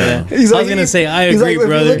going with no. that. I was going to say, I agree, If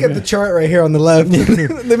brother. you look at the chart right here on the left,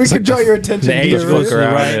 let me draw your attention The to age the goes fuck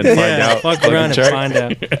around right. and find Yeah, out. fuck Fucking around and chart. find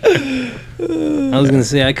out. I was going to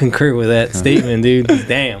say, I concur with that statement, dude.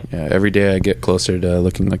 Damn. Yeah, every day I get closer to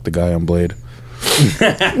looking like the guy on Blade.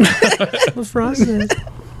 The process.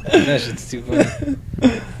 That shit's too funny.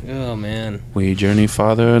 Oh, man. We journey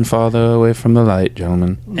farther and farther away from the light,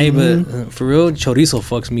 gentlemen. Hey, but for real, chorizo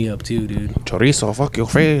fucks me up too, dude. Chorizo, fuck your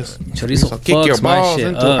face. Chorizo Kick your fucks my balls shit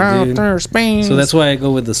into up, dude. outer space. So that's why I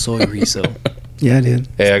go with the soy riso. Yeah, dude.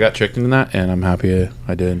 Hey, I got tricked into that, and I'm happy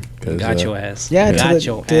I did. 'cause, Got your ass. Yeah, got to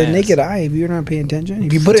your the ass. naked eye, if you're not paying attention.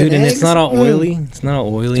 If you put it Dude, in and eggs, it's not all oily. It's not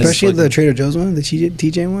all oily. Especially It's the fucking- Trader Joe's one, the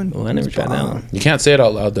TJ one. Oh, I never It's tried that bomb. one. You can't say it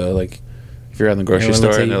out loud, though. Like, if you're at the grocery Everyone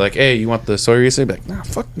looks store at and you. they're like, hey, you want the soy riso? Be like, nah,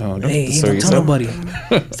 fuck no. Don't Hey, get the hey, soy don't tell riso.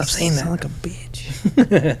 nobody. Stop saying Sound that. like a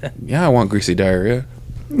bitch. Yeah, I want greasy diarrhea.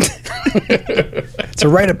 It's a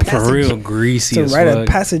rite of passage. For real, greasy It's as a rite of fuck.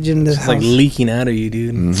 passage in this It's house. like leaking out of you,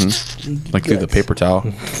 dude. Like through the paper towel.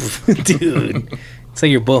 Dude. It's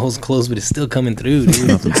like your butthole's closed, but it's still coming through, dude.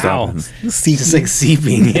 Nothing's Ow. stopping. It's just like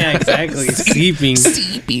seeping. Yeah, exactly. Seeping.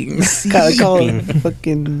 Call it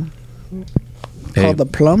fucking Hey, called the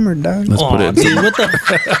plumber, dog. let's put Aw, it dude, what the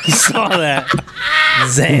fuck? You saw that.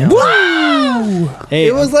 Damn. Hey,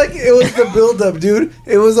 It was the build up, dude.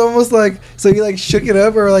 It was almost like so you like shook it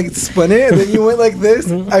up or like spun it and then you went like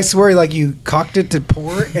this. I swear, like you cocked it to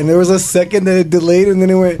pour and there was a second that it delayed and then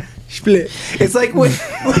it went split. It's like when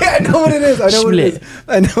wait, I know what it is.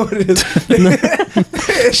 I know what it is.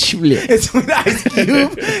 It's when Ice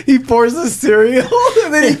Cube he pours the cereal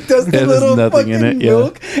and then he does the There's little nothing fucking in it, yeah.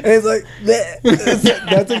 milk and it's like bleh.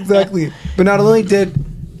 That's exactly it. But not only did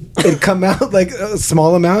it come out like a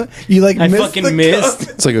small amount, you like I missed fucking the missed. cup.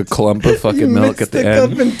 It's like a clump of You fucking milk mixed at the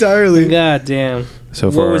cup end. entirely. God damn. So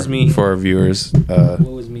What for was me? for our viewers, What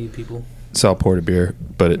was me, people? Sal poured a beer,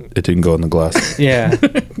 but it didn't go in the glass. Yeah.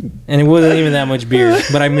 And it wasn't even that much beer,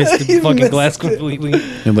 but I missed the You fucking missed glass it. completely.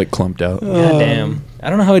 It like clumped out. God damn. I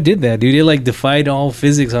don't know how it did that, dude. It like defied all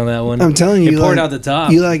physics on that one. I'm telling you, It poured like, out the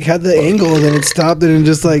top. You like had the angle, and then it stopped, and it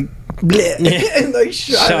just like bleh, Yeah. and like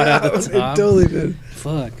shot out. the It top. totally did.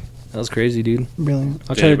 Fuck. That was crazy, dude. Brilliant.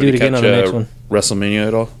 I'll try to do it again on the next one. WrestleMania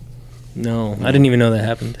at all? No, I didn't even know that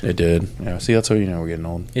happened. It did. Yeah. See, that's how you know we're getting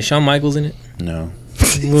old. Is Shawn Michaels in it? No,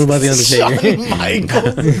 What about the Undertaker?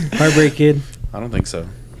 Michael. Heartbreak Kid. I don't think so.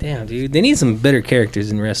 Damn, dude. They need some better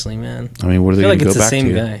characters in wrestling, man. I mean, what are I they feel going like to it's go the back same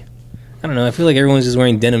to? guy. I don't know. I feel like everyone's just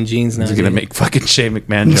wearing denim jeans now. He's gonna make fucking Shane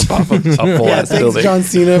McMahon jump off a full ass Thanks, building. John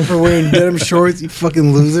Cena, for wearing denim shorts. You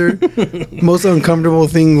fucking loser. Most uncomfortable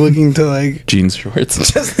thing looking to like Jeans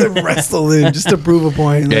shorts. just to wrestle in, just to prove a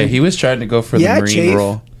point. Yeah, Like, he was trying to go for the Marine Chafe.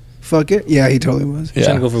 role. Fuck it. Yeah, he totally was. Yeah,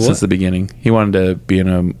 trying to go for since what? the beginning. He wanted to be in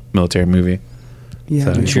a military movie. Yeah,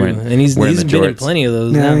 So dude. he's True. wearing- And he's wearing been the in jorts. plenty of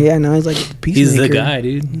those. No, now. yeah, no, he's like a peacemaker. He's the guy,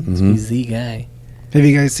 dude. Mhm. He's the guy. Have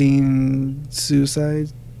you guys seen Suicide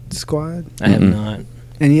Squad? I have Mm-mm. not.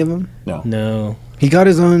 Any of them? No. He got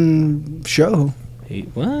his own show. He,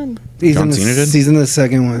 what? He's John in the, Cena did? He's in the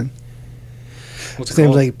second one. What's His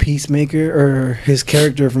name's like Peacemaker, or his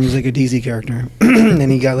character from like a DC character.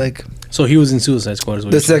 And he got like So he was in Suicide Squad as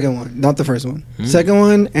well. the second one, not the first one. Hmm. Second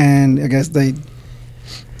one, and I guess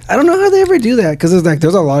I don't know how they ever do that, because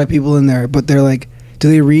there's a lot of people in there, but they're like, do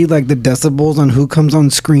they read like the decibels on who comes on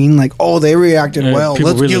screen? Like, oh, they reacted Yeah, well. people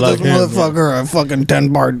Let's really give like this him, motherfucker a fucking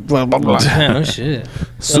 10-bar. Blah blah blah. Yeah, no shit. I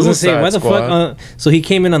was gonna say, Suicide why the Squad. fuck? So he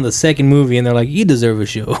came in on the second movie, and they're like, "You deserve a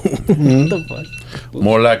show." What the fuck?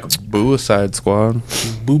 More like Suicide Squad.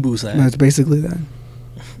 Boo boo side. That's basically that.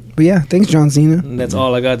 But yeah, thanks, John Cena. And that's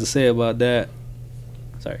all I got to say about that.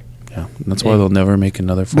 Sorry. Yeah, that's why they'll never make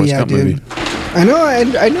another But Forrest yeah, Gump dude. movie. I know.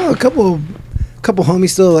 I know a couple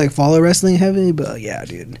homies still like follow wrestling heavily, but yeah,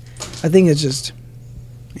 dude. I think it's just,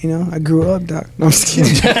 I grew up, doc. No, I'm just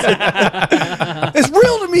kidding. It's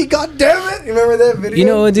real to me, god damn it! You remember that video? You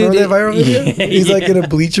know what, dude? Remember that viral video? Yeah, He's like in yeah. a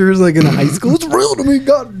bleachers, like in a high school. It's real to me,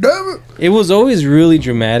 god damn it! It was always really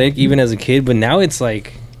dramatic, even as a kid, but now it's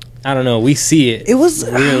like, I don't know. We see it. It was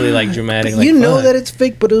really like dramatic. Like, you know fuck. that it's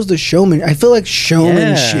fake, but it was the showman. I feel like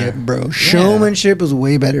showmanship, bro. Showmanship was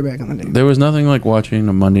way better back in the day. There was nothing like watching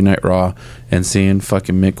a Monday Night Raw and seeing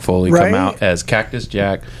fucking Mick Foley Right? come out as Cactus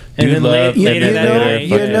Jack, And Dude then Love, later and then that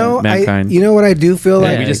later night, fucking Mankind. you know what I do feel Yeah,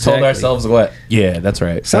 like? we just exactly. told ourselves what? Yeah, that's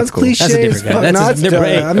right. Sounds That's cool. cliche. That's a as different guy. fuck. That's No, a- it's they're done.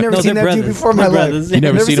 brothers. I've never No, seen they're that dude brothers. before in my They're life. brothers. You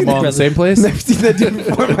never Never seen seen them all in the same place? Never seen that dude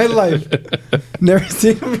before in my life. Never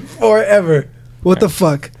seen him before ever. What the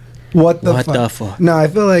fuck? What the fuck? No, I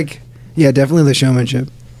feel like, yeah, definitely the showmanship.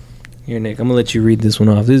 Here, Nick, I'm gonna let you read this one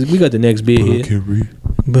off. We got the next beer here. can't read.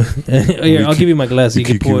 But, here, I'll give you my glass so you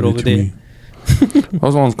can pour it over there.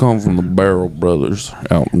 Those ones come from the Barrel Brothers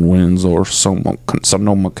out in Windsor,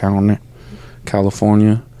 Sonoma County,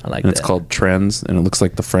 California. I like and that. it's called Trends, and it looks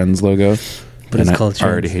like the Friends logo. But And it's called I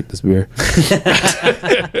already Trends. hate this beer.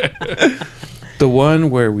 The one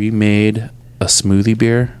where we made a smoothie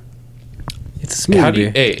beer. It's a smoothie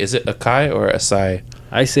beer. Hey, is it Acai or Acai?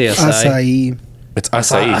 I say acai. Acai. It's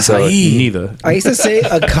acai. So Acai. neither. I used to say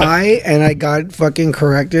Acai, and I got fucking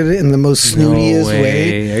corrected in the most snootiest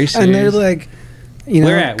way. Are you serious? And they're like,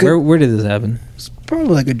 Where at? Where did this happen? It's probably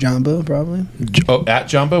like a jumbo, probably. Oh, at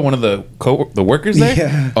Jumbo, one of the the workers there.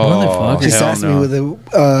 Yeah. Oh, Motherfucker. Just hell asked me no. with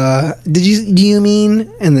a, do you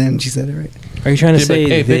mean? And then she said it right. Are you trying to They'd say be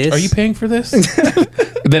like, hey, this? bitch, are you paying for this?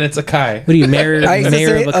 Then it's Acai. What are you, mayor, I used to mayor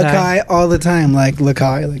say of Acai? Acai all the time, like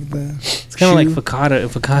Lakai, like the. It's kind of like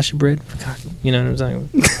focaccia bread. You know what I'm saying?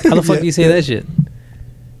 How the fuck do you say that shit?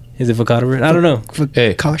 Is it focaccia bread? I don't know.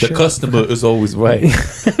 Hey, the customer is always right. Yeah,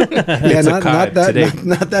 It's not Acai that today.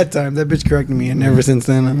 not that time. That bitch corrected me, and ever since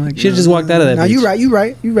then, I'm like, Should've just walked out of that No,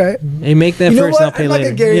 bitch. you right. Hey, make that You know first and I'll what? pay I'm like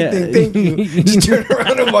later. a Gary thing. Thank you. Just turn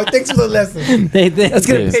around and walk. Thanks for the lesson. Hey, That's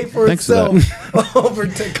gonna Yes. pay for Thanks for itself over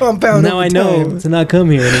to compound. now over I know time. to not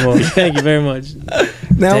come here anymore. Thank you very much.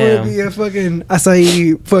 Now Damn. it'll be a fucking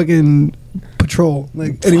acai fucking patrol.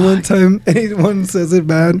 Like anyone says it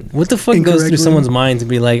bad. What the fuck goes through Incorrectly. someone's mind to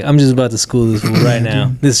be like, I'm just about to school this fool right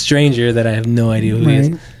now. This stranger that I have no idea who he is.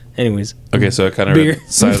 Right. Anyways. Okay, so I kind of Beer. read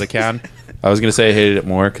the side of the can. I was gonna say I hated it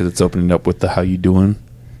more because it's opening up with the "How you doing?"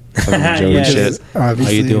 Fucking Joey Yes. shit.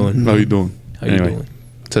 Obviously. How you doing? How you doing? How you doing?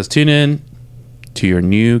 It says tune in to your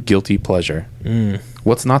new guilty pleasure. Mm.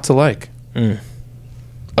 What's not to like? Mm.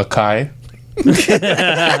 Acai.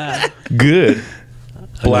 Good.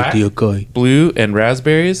 Black, blue, and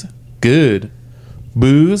raspberries. Good.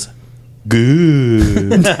 Booze.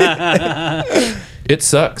 Good. It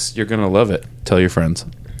sucks. You're gonna love it. Tell your friends.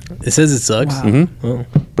 It says it sucks. Wow. Mm-hmm. Oh,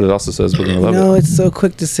 But it also says we're gonna love No, it. it's so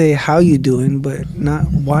quick to say how you doing, but not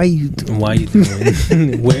why you doing. why you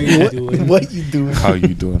doing? Where you doing? What you doing? How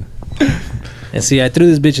you doing? And see, I threw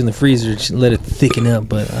this bitch in the freezer to let it thicken up,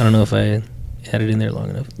 but I don't know if I had it in there long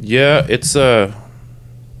enough. Yeah, it's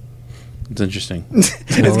interesting.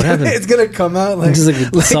 What happened? It's gonna come out like Just like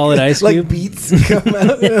a solid ice like cube? beats come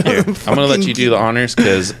out. Here, I'm gonna let you do the honors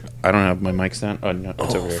because I don't have my mic stand. Oh no,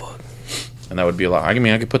 it's over here. fuck. And that would be a lot. I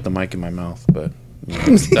mean, I could put the mic in my mouth, but you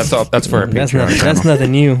know, that's all. That's for our That's, Patreon. that's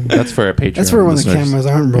nothing new. That's for our Patreon. That's for when the listeners. cameras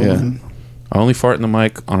aren't rolling. I only fart in the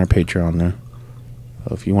mic on our Patreon now.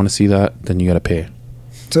 If you want to see that, then you got to pay.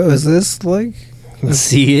 So is this like? Let's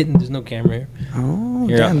see it. There's no camera here. Oh,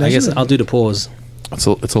 Here, damn, I guess I'll do the pause. It's a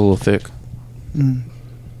little thick.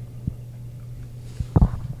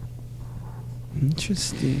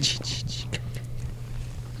 Interesting.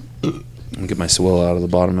 I'll get my swill out of the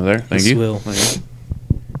bottom of there. Thank you. Swill.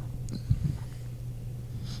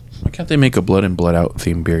 Why can't they make a blood in, blood out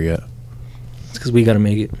themed beer yet? It's because we got to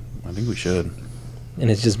make it. I think we should. And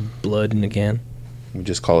it's just blood in a can. We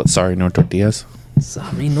just call it Sorry No Tortillas.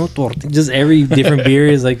 Sorry, no tortilla. Just every different beer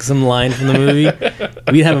is like some line from the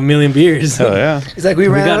movie. We'd have a million beers. Hell yeah. It's like we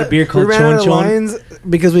ran got out, a beer called we ran out of Chon Chon. lines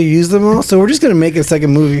because we used them all, so we're just gonna make a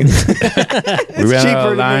second movie. We ran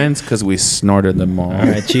out of lines because we snorted them all. All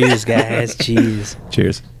right, cheers, guys. Cheers.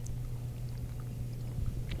 Cheers.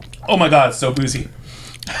 Oh my god, it's so boozy.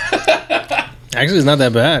 Actually, it's not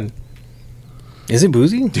that bad. Is it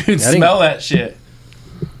boozy? Dude, smell that shit.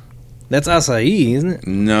 That's acai, isn't it?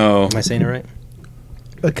 No. Am I saying it right?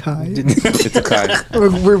 Acai. It's Acai. We're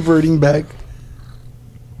reverting back.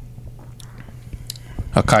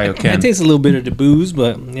 Acai I can. taste a little bit of the booze,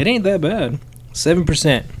 but it ain't that bad.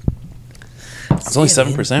 7%. It's only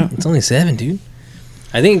 7%. It's only 7, dude.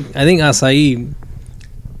 I think acai,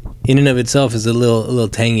 in and of itself, is a little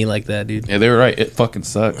tangy like that, dude. Yeah, they were right. It fucking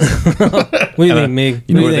sucks. What do you think, Mig?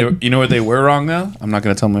 You know where they were wrong though? I'm not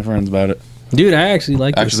gonna tell my friends about it. Dude, I actually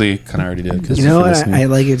like this. Actually, kind of already did. You know what? I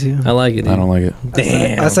like it too. I like it, dude. I don't like it.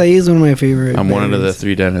 Damn. Acai is one of my favorite. I'm one of the berries.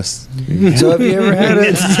 3 dentists. So have you ever had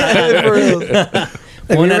it? Yeah, for real. Have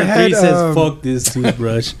One you out ever of 3 had, says, fuck this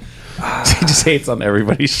toothbrush. He just hates on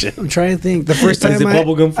everybody's shit. I'm trying to think. The first time Is it I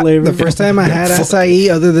bubblegum flavor? the first time I had acai,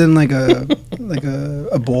 other than like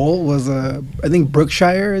a bowl, was I think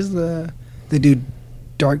Brookshire is they do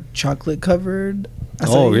dark chocolate covered. Acai.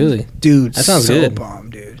 Oh, really? Dude, That sounds so good. Bomb,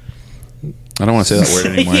 dude. I don't want to say that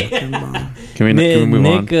word anymore. Can we move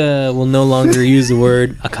on? Nick will no longer use the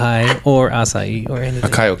word acai or acai or anything.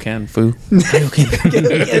 Acai can foo.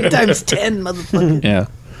 Times 10, motherfucker. Yeah.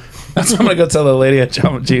 That's what I'm gonna go tell the lady at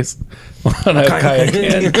Jamba Juice. On Acai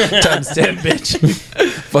can times 10, bitch.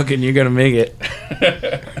 Fucking, you're gonna make it.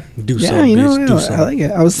 Do Yeah, something, you know, bitch. Do I something. like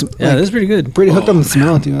it. I was Yeah, that's pretty good. pretty hooked on the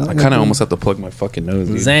smell too. I kind of almost have to plug my fucking nose,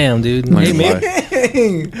 dude. Zam, dude. Not Hey,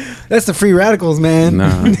 gonna Mig. lie. That's the free radicals, man.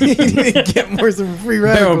 Nah. You need to get more some free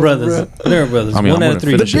radicals. Barrel Brothers. Bro. Barrel Brothers. I mean, 1 I'm out of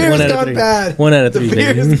gonna 3. finish it. The beer's One out of gone 3. bad. 1 out of 3, The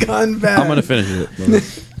beer's baby. gone bad. I'm gonna finish it.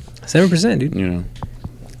 7%, dude. You know.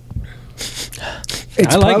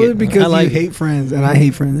 It's I like probably it. because I like you hate friends, and I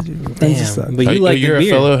hate friends. Dude. Friends just suck. Damn. But you like you're the a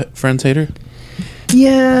beer. fellow Friends hater?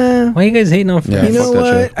 Yeah. Why you guys hating on Yeah, friends? You know fuck that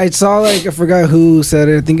what? shit. I saw like I forgot who said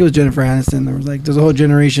it. I think it was Jennifer Aniston. There was like there's a whole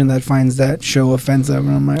generation that finds that show offensive,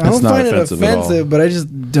 and I'm like, I It's don't not find it offensive at all. offensive, but I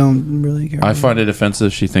just don't really care. I find it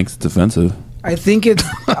offensive. She thinks it's offensive. I think it's.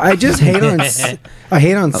 I just hate on. I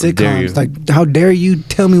hate on How dare sitcoms. you. Like, how dare you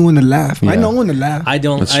tell me when to laugh? I Yeah. know when to laugh. I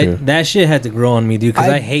don't. That's true. That shit had to grow on me, dude, because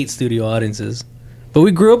I- I hate studio audiences. But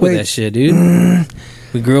we grew up with Wait. that shit, dude.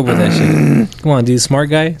 We grew up with that shit. Come on, dude. Smart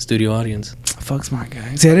guy, studio audience. Fuck smart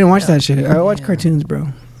guy. See, I didn't watch that shit. I watch cartoons, bro.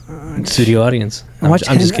 Studio audience. I watch.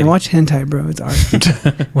 I'm just I kidding. watch hentai, bro. It's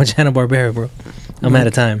art. Watch Hanna-Barbera, bro. I'm out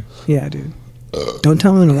of time. Yeah, dude. Don't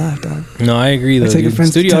tell me when to laugh, dog. No, I agree though. take Dude. offense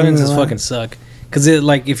to Studio telling me audiences to laugh. fucking suck. Cause it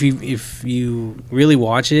like if you really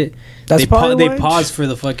watch it, That's they probably they why- pause for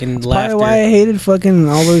the fucking Probably laughter. why I hated fucking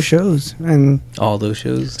all those shows. And All those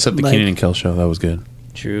shows. Except the Like- Keenan and Kel show. That was good.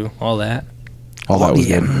 True. All that. All that was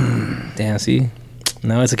yeah. good. Damn. See.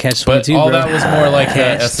 Now it's a catch But 22, all bro. that was more like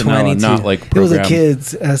Catch SNL and 22. not like it program. was a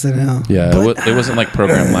kids SNL. Yeah, But it wasn't like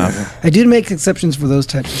program laugh. I did make exceptions for those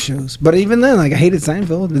types of shows. But even then, like I hated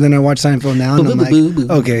Seinfeld. And then I watch Seinfeld now, and I'm like,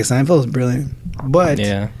 okay, Seinfeld is brilliant. But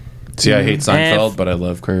Yeah. See, I hate Eh. Seinfeld, but I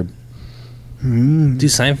love Curb. mm, Dude,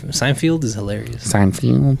 Seinfeld is hilarious.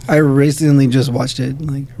 Seinfeld. I recently just watched it,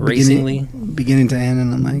 like Racingly? beginning to end,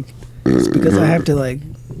 and I'm like, it's because I have to like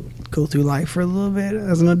go through life for a little bit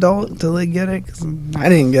as an adult to like get it. 'Cause I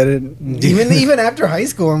didn't get it even after hhigh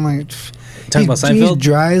school. I'm like, Talking about he's Seinfeld?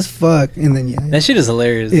 dry as fuck, and then yeah, That shit is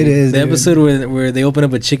hilarious. It dude. is, The dude. episode where they open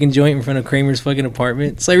up a chicken joint in front of Kramer's fucking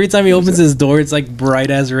apartment. So every time he opens his door, it's like bright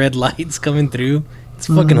ass red lights coming through. It's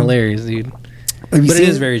fucking hilarious, dude. Have you But it seen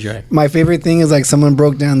is very dry. My favorite thing is like someone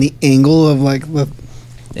broke down the angle of like the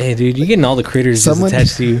Hey, dude, you're getting all the critters Someone-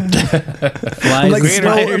 just attached to you. Flies, I'm like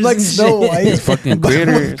spiders, I'm like and Snow shit. White. Fucking But with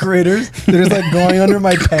critters. critters. They're just like going under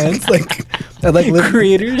my pants. Like I like lift,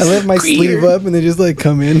 Critters. I lift my sleeve Critters. up and they just like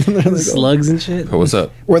come in. And they're like, oh. Slugs and shit. Oh, what's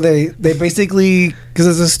up? Where they basically, because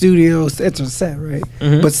it's a studio, it's a set, right?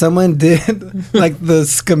 Mhm. But someone did like the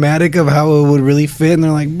schematic of how it would really fit, and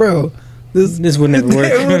they're like, bro, this This would never work.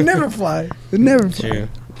 it would never fly. It would never fly. True.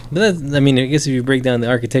 But that's, I mean, I guess if you break down the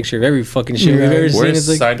architecture of every fucking show we've ever seen, Where's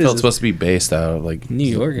it's like Seinfeld supposed to be based out of? Like New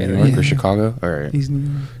York, New York or Chicago? All right. He's New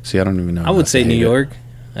York. See, I don't even know. I would say New York.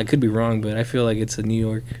 I could be wrong, but I feel like it's a New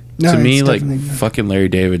York. No, To me, it's like definitely- fucking Larry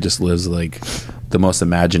David just lives like the most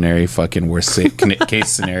imaginary fucking worst case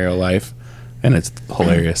scenario life, and it's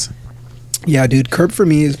hilarious. Yeah, dude, Curb for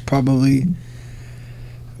me is probably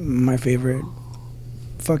my favorite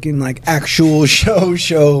fucking like actual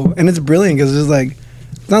show, and it's brilliant because it's like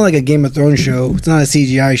it's not like a Game of Thrones show, it's not a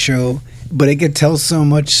CGI show, but it could tell so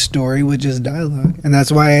much story with just dialogue, and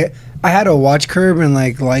that's why I had to watch Curb and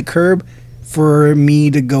like Curb for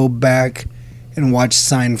me to go back and watch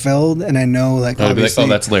Seinfeld, and I know like I'd be like, obviously oh,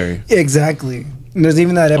 that's Larry. exactly. And there's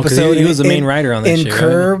even that 'cause episode. he was the main writer on that in shit,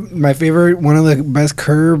 Curb, right? my favorite, one of the best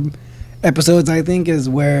Curb episodes, I think, is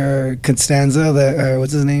where Costanza, the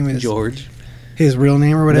what's his name, is George. his real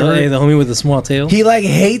name or whatever. The homie with the small tail. He like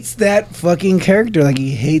hates that fucking character. Like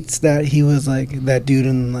he hates that he was like that dude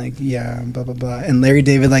and like blah blah blah. And Larry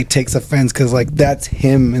David like takes offense because like that's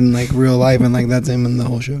him in like real life and like that's him in the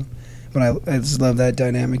whole show. But I just love that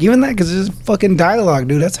dynamic. Even that because it's just fucking dialogue,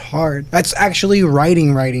 dude. That's hard. That's actually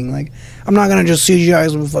writing. Like I'm not gonna just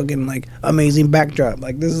CGI with fucking like amazing backdrop.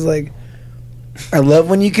 Like this is like I love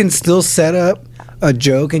when you can still set up a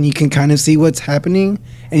joke and you can kind of see what's happening.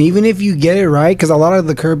 And even if you get it right, because a lot of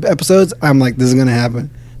the Curb episodes, I'm like, this is going to happen.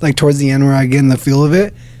 Like towards the end where I get in the feel of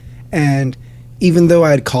it. And even though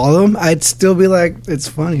I'd call them, I'd still be like, it's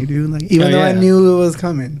funny, dude. Like even though I knew it was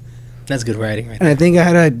coming. That's good writing right And I think I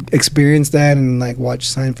had to experience that and like watch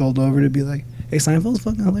Seinfeld over to be like, hey, Seinfeld's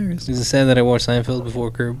fucking hilarious. Is it sad that I watched Seinfeld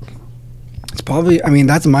before Curb? It's probably, I mean,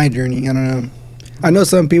 that's my journey. I don't know. I know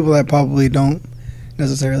some people that probably don't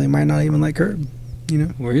necessarily might not even like Curb, you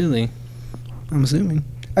know? Really? I'm assuming.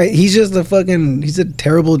 He's just he's a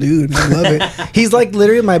terrible dude. I love it. He's like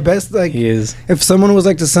literally my best, like, He is. if someone was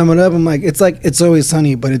like to sum it up, I'm like, It's Always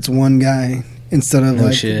Sunny, but it's one guy instead of No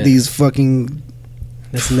like shit. these fucking,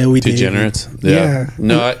 That's Louis David. Degenerates. Yeah.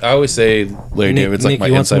 No, I always say Larry David's like Nick, my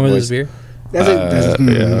you want inside some more of voice. this beer? that's I'm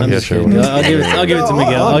Yeah, just sure. kidding. I'll give it to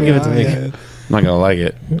Miguel. I'll give it to Miguel. I'm not gonna like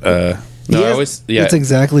it. No, I always That's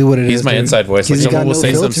exactly what it is. He's my dude. inside voice. Like He's someone got will no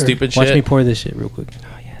say some filter. stupid Watch me shit. pour this shit real quick.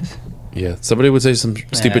 Oh, yes. Yeah, somebody would say some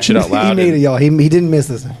stupid shit out He loud, made it, y'all. He didn't miss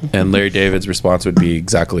this. and Larry David's response would be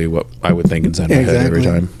exactly what I would think inside my head every Exactly.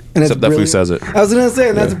 time. And it's Except that fool brilliant. says it. I was gonna say,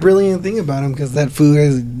 and that's Yeah. a brilliant thing about him because that food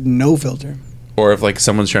has no filter. Or if like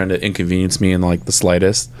someone's trying to inconvenience me in like the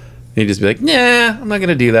slightest, he'd just be like, "Nah, I'm not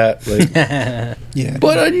gonna do that." Like, Yeah.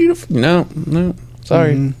 but I need no,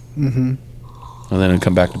 sorry, Mm-hmm. and then it'd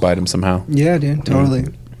come back to bite him somehow. Yeah, dude. Totally.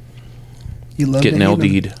 You love Getting to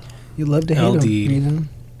hate him. LD'd. You love to hate LD'd. him. You know.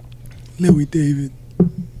 Louis David.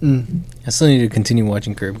 I still need to continue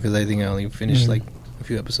watching Curb because I think I only finished like a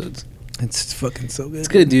few episodes. It's fucking so good. It's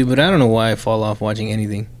good, dude, but I don't know why I fall off watching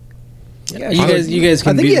anything. Yeah, You guys I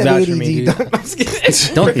can think you have vouch for ADD. me, dude. I'm just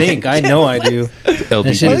kidding. Don't think. I know I do. LD'd.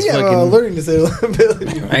 That shit I is think I have fucking. learning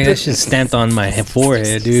disability. That shit stamped on my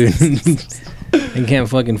forehead, dude. I can't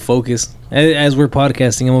fucking focus. As we're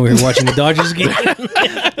podcasting, I'm over here watching the Dodgers game.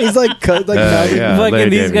 He's like cut, like nodding. yeah. Fucking Larry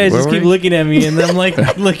these David. guys Where just were keep we? looking at me, and I'm like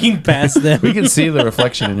looking past them. We can see the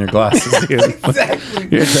reflection in your glasses. Dude. Exactly.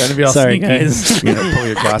 You're trying to be all Sorry, sneaky. guys. You know, pull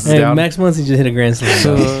your glasses Hey, down. Max Muncy just hit a grand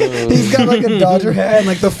slam. He's got like a Dodger hat and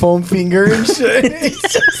like the foam finger and shit. He's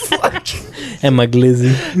just like And my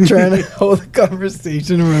glizzy. trying to hold a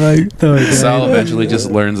conversation. We're like, Sal eventually just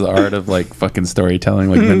learns the art of like fucking storytelling,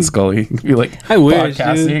 like Vin Scully. He'd be like, I wish,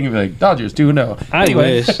 podcasting. dude. He'd be like, Dodgers 2-0. I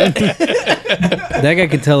wish. That guy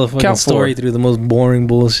could tell a fucking Count story 4. through the most boring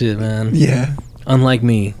bullshit, man. yeah. Unlike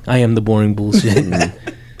me, I am the boring bullshit.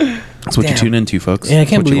 That's what you Damn. tune into, folks. Yeah, I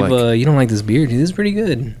can't What you believe like. you don't like this beer, dude. This is pretty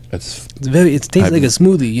good. That's It tastes I like a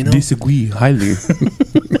smoothie, you know? disagree highly.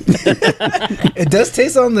 It does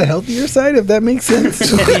taste on the healthier side, if that makes sense.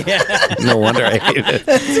 No wonder I hate it.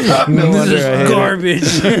 No This wonder is I hate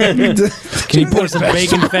garbage. Can you pour some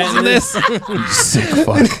bacon fat in this? You sick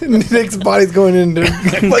fuck. Nick's body's going into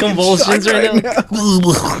fucking Convulsions shock right now.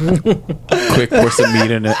 Quick, pour some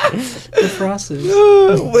meat in it. The process.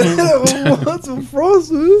 What's a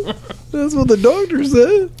frosted? That's what the doctor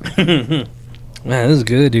said. Man, this is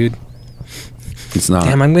good, dude. It's not.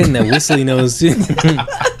 Damn, I'm getting that whistly nose, too.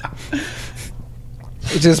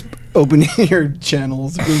 Just opening your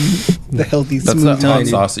channels from the healthy That's that smoothie. hot dude.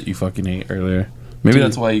 sauce that you fucking ate earlier. Maybe Dude.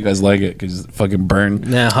 that's why you guys like it, because it fucking burned.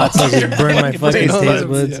 Nah, hot sauce just burned my fucking Taste taste buds,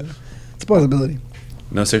 buds. yeah. It's a possibility.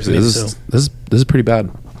 No, seriously, Believe this is pretty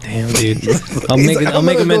bad. Damn, dude. He's I'll make like, I'll I'm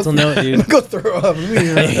make a gonna mental go- note, I'm dude. gonna go throw up.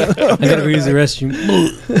 I gotta go use the restroom.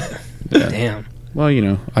 Damn. Well, you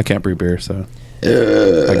know, I can't brew beer, so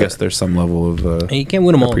I guess there's some level of Hey, you can't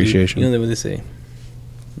win them all, dude. appreciation. You know what they say.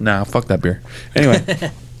 Nah, fuck that beer. Anyway,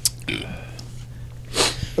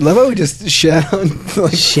 I love how we just shat on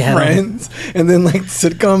like Shat on. Friends and then like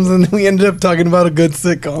sitcoms, and then we ended up talking about a good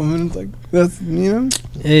sitcom, and it's like that's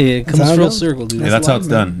Hey, it That's comes how it full goes. circle, dude. yeah, that's how it's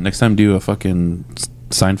live, man. done. Next time, do a fucking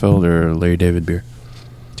Seinfeld or Larry David beer.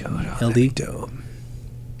 LD. dope.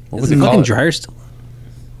 What Is would the they call fucking it? dryer still?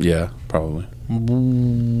 Yeah, probably.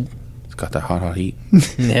 Ooh. It's got that hot heat.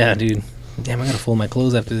 Yeah, dude. Damn, I gotta fold my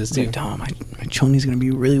clothes after this, too. Like, oh, my choni's gonna be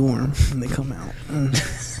really warm when they come out.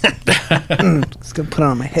 Just gonna put it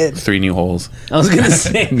on my head. 3 new holes. I was gonna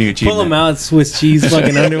say, New pull them achievement. out, Swiss cheese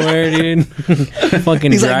fucking underwear, dude.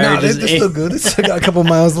 Fucking He's like, dryer. nah, they're still good. It's still got a couple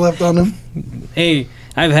miles left on them. Hey,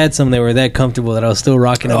 I've had some that were that comfortable that I was still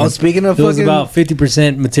rocking them. Oh, speaking of it was fucking, about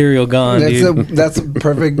 50% material gone, dude. that's a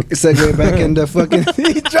perfect segue back into fucking.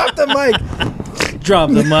 He dropped the mic. Drop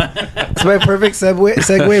the mic. It's my perfect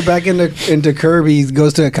segue back into Kirby. He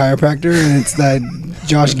goes to a chiropractor, and it's that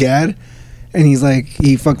Josh Gad, and he's like,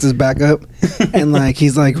 he fucks his back up, and like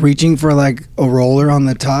he's like reaching for like a roller on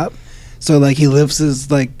the top. So like he lifts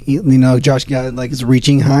his like Josh Gad like is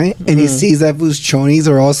reaching high, and he sees that food's chonies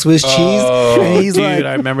are all Swiss cheese, and he's dude, like,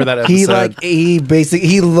 I remember that episode.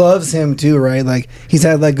 he loves him too, right? Like he's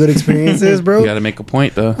had like good experiences, bro. You got to make a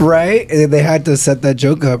point, though. Right? And they had to set that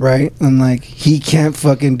joke up, right? And like he can't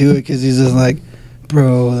fucking do it because he's just like,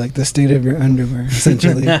 bro, like the state of your underwear,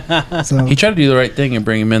 essentially. So He tried to do the right thing and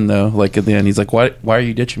bring him in, though. Like, at the end, he's like, why are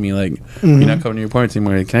you ditching me? Like, you're not coming to your points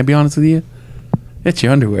anymore. Can I be honest with you? It's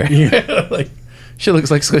your underwear. Like, shit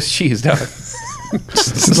looks like Swiss cheese, dog.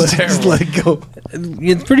 just let it go.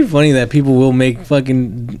 It's pretty funny that people will make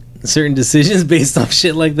fucking certain decisions based off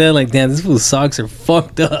shit like that. Like, damn, this fool's socks are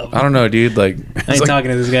fucked up. I don't know, dude. Like, I ain't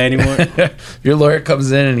talking to this guy anymore. Your lawyer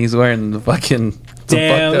comes in and he's wearing the fucking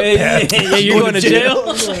Damn, fucked up pants. yeah, you're going to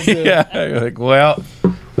jail? Yeah, you're like, well,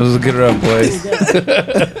 this was a good run, boys.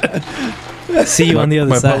 See you on the other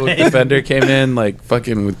My side. public defender came in like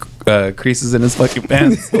fucking with creases in his fucking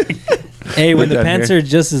pants. Hey, when We're the done pants here. are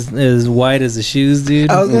just as wide as the shoes, dude.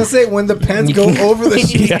 I was gonna say when the pants go over the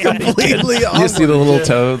shoes completely off. You see the little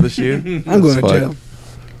toe of the shoe? I'm going to Fuck. jail.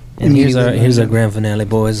 And here's our grand finale,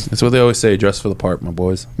 boys. That's what they always say, dress for the part, my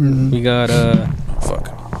boys. We got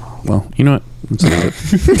Fuck. Well, you know what? Let's do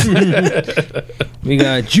it. we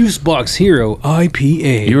got JuiceBox Hero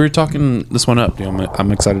IPA. You were talking this one up, dude.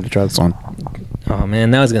 I'm excited to try this one. Oh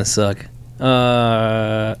man, that was gonna suck.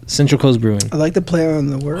 Central Coast Brewing. I like to play on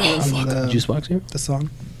the word of JuiceBox Hero. the song.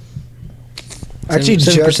 Actually,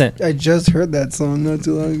 7%. I just heard that song not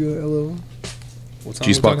too long ago. Hello.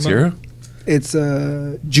 Juicebox Hero? It's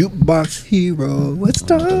a Jukebox Hero with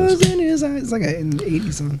stars in his eyes. It's like an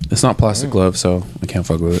 80s song. It's not Plastic Glove, so I can't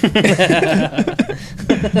fuck with it.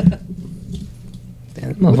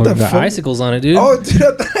 Damn, motherfucker got fuck? icicles on it, dude. Oh, dude,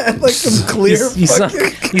 I had like some clear. you saw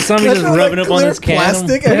me just rubbing up on this can.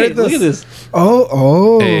 Plastic. I Hey, heard look at this. this.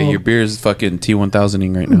 Oh. Hey, your beer is fucking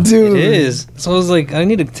T1000ing right now. Dude. It is. So I was like, I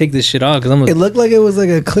need to take this shit off because I'm It looked like it was like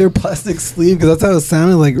a clear plastic sleeve because that's how it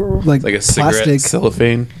sounded like Like a cigarette plastic.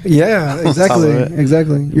 cellophane. Yeah, exactly, of it.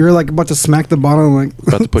 exactly. You were like about to smack the bottom, like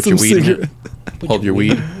About to put your some weed in cigarette. it. Hold your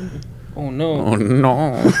weed. Oh no. Oh,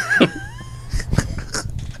 no.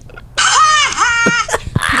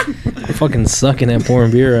 I'm fucking sucking at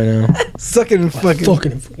pouring beer right now. Sucking and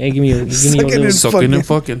fucking, Hey, give me a Sucking little. and Sucking and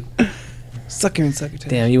fucking. sucking and sucking.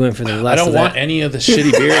 Damn, you went for the I last don't of want that. any of the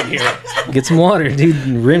shitty beer in here. Get some water, dude,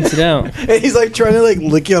 and rinse it out. And he's like trying to like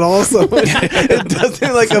lick it all so much it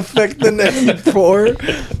doesn't like affect the next pour.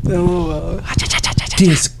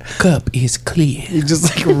 This cup is clear. You're just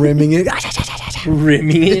like rimming it.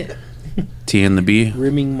 Rimming it. T and the B.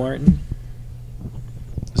 Rimming Martin.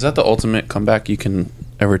 Is that the ultimate comeback you can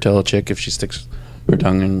ever tell a chick if she sticks her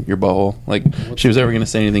tongue in your butthole? Like, if she was ever going to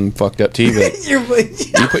say anything fucked up to you, but You're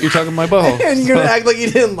you put your tongue in my butthole. and you're gonna act like you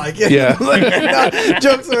didn't like it. Yeah. Like, no,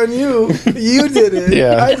 jokes on you. You did it.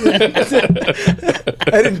 Yeah.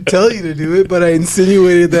 I didn't tell you to do it, but I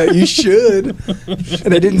insinuated that you should,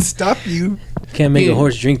 and I didn't stop you. Can't make a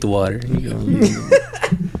horse drink the water.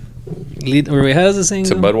 Or wait, how does this saying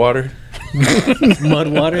To go? Bud water. Mud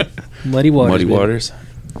water? Muddy waters. Muddy baby. waters.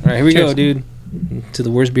 All right, here we go, Cheers. dude. To the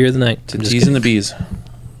worst beer of the night. To T's and the B's.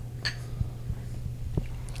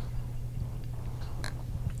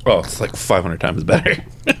 Oh, it's like 500 times better.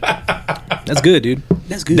 That's good, dude.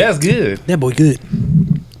 That's good. That's good. That boy good.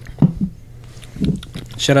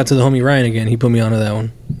 Shout out to the homie Ryan again. He put me onto that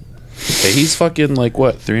one. Hey, he's fucking like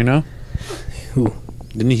what, 3-0? Who?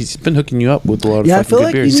 Didn't he? He's been hooking you up with a lot of Yeah, I fucking feel good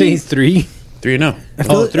like You beers. say he's 3? 3-0. I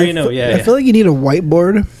feel Oh, like- 3-0, yeah, I yeah. feel like you need a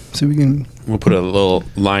whiteboard so we can We'll put a little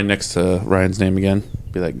line next to Ryan's name again.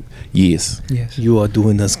 Be like, yes. You are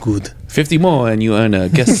doing us good. 50 more and you earn a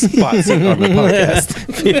guest spot on the podcast.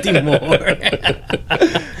 50 more.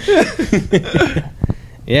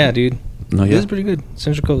 Yeah, dude. No, It yeah. was pretty good.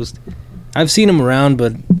 Central Coast. I've seen them around,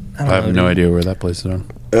 but I I have no idea where that place is on.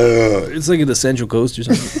 It's like at the Central Coast or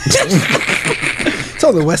something. It's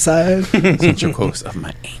on the west side. Central Coast of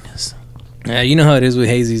my anus. Yeah, you know how it is with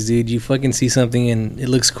Hazy's, dude. You fucking see something and it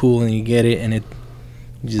looks cool and you get it and it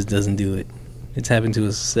just doesn't do it. It's happened to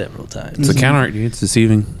us several times. It's a can art, dude. It's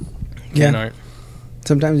deceiving. Can art.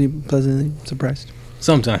 Sometimes you're pleasantly surprised.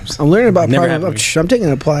 Sometimes. I'm learning about Never I'm happened to taking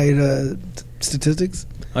applied statistics.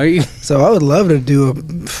 Are you So I would love to do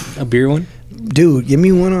a beer one? dude, give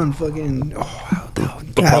me one on fucking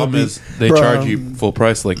The problem is they charge you full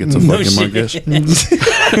price like it's a No fucking mug shit. dish.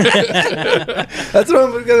 That's what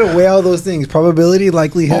I'm gonna weigh all those things. Probability,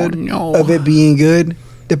 likelihood of it being good,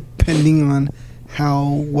 depending on how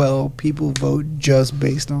well people vote just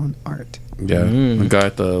based on art. Yeah. The guy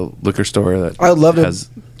at the liquor store that I would love to- has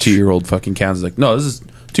 2-year-old fucking cans is like, no, this is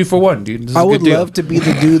 2 for 1, dude. This is I a would good deal. love to be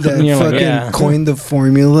the dude that You're like, fucking yeah. coined the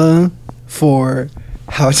formula for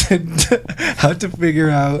how to figure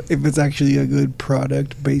out if it's actually a good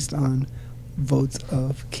product based on votes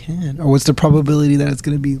of can, or what's the probability that it's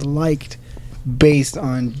going to be liked based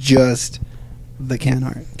on just the can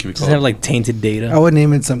art. Can we Just call have it like tainted data. I would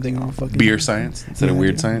name it something all fucking beer science instead of Yeah,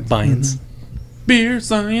 weird yeah. science? Binds. Beer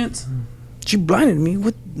science. She blinded me.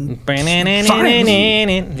 What? Oh Oh,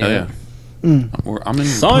 yeah. I'm in.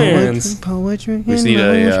 Science. Poetry. We just need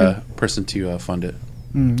a person to fund it.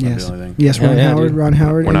 Yes. the only thing. Yes, Hell Ron yeah, Howard. dude. Ron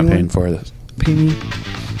Howard. We're not anyone? paying for this. Pay me.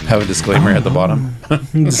 Have a disclaimer at the bottom.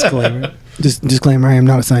 Disclaimer. Just disclaimer: I am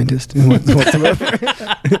not a scientist. Whatsoever.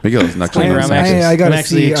 Miguel's not Disclaimer, I'm actually. I gotta I'm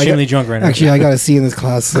actually see- extremely drunk right now. Actually, I got a C in this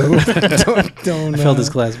class, so don't. I failed this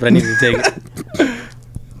class, but I needed to take it.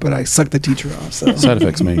 But I sucked the teacher off. So Side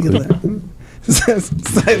effects may include. Side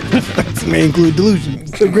effects may include delusion,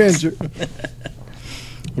 the grandeur.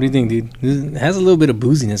 What do you think, dude? It has a little bit of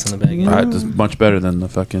booziness on the back end. It's much better than the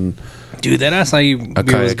fucking. Dude, that acai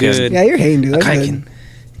beer was Acai good. Yeah, you're hating, dude. That's Acai good. can.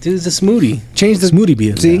 Dude, it's a smoothie. Change the Smoothie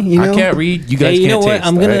beer. See, you know. I can't read. You guys Hey, you know can't what? taste.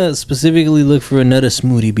 I'm gonna alright? specifically look for another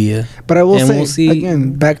smoothie beer. But I will And say we'll see-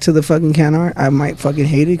 again, back to the fucking can art. I might fucking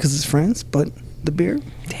hate it because it's French, but the beer,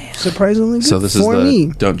 surprisingly good So this is for the me.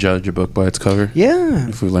 don't judge a book by its cover. Yeah,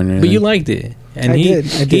 If we learn anything. But you liked it, and I he did.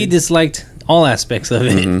 he disliked all aspects of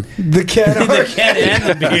it. Mhm. the can art. The can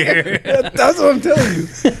and the beer. That's what I'm telling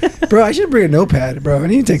you, bro. I should bring a notepad, bro. I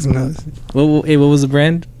need to take some notes. What was the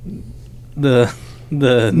brand? The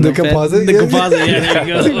notepad? composite? The Yeah. composite. Yeah, there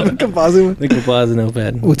you go. The composite one. The composite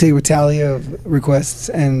notepad. We'll take a tally of requests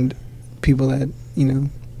and people that you know.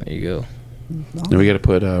 There you go. And we got to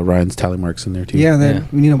put Ryan's tally marks in there too. Yeah, that Yeah.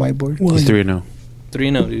 we need a whiteboard. He's 3-0.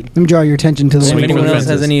 3-0, dude. Let me draw your attention to the If Swing anyone for the else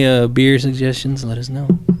has fences. any beer suggestions, let us know.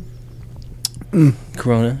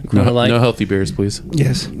 Corona No, Light. no healthy beers, please.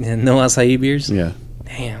 Yes. And no acai beers. Yeah.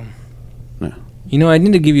 Damn. No. You know, I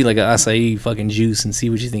need to give you like an acai fucking juice and see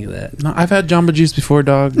what you think of that. No, I've had Jamba Juice before,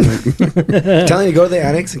 dog. Like, Telling you to go to the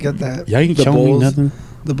annex and get that. yeah, you the can show me bowls, nothing.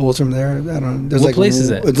 The bowls from there. I don't know. There's What like place is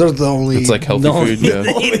that? There's the only. It's like healthy No. food. Yeah.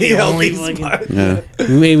 The only fucking- Yeah.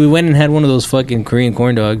 we went and had one of those fucking Korean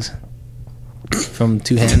corn dogs from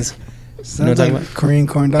Two Hands. Sounds You know what I'm like talking Korean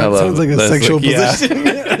corn I dog. love Sounds it. like a That's sexual like- yeah.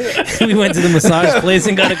 position. We went to the massage place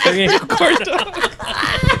and got a Korean corn dog.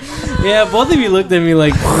 Yeah, both of you looked at me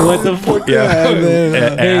like, what the fuck? Yeah. And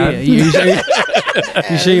then, Hey,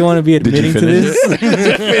 you sure you want to be Did you admitting to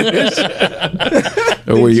finish this?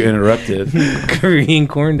 Or were you interrupted? Korean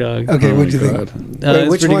corn dog. okay, Oh what'd you my think? God. It's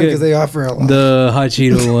Which pretty one? good. Because they offer a lot. The hot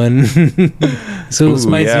Cheeto one. So Ooh,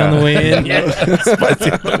 spicy yeah. on the way in. Yeah.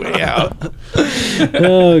 Spicy on the way out.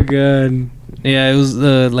 Oh god. Yeah, it was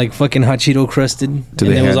like fucking hot Cheeto crusted, and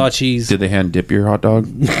it was all cheese. Did they hand dip your hot dog?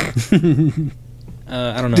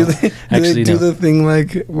 I don't know. do they, Actually, do no. the thing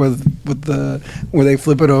like with the where they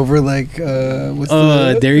flip it over like what's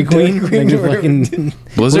the Dairy Queen, like the where- fucking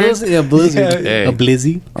Blizzard? Yeah, Blizzard. Yeah. Hey. A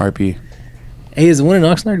Blizzy. RP. Hey, is the one in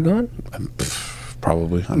Oxnard gone?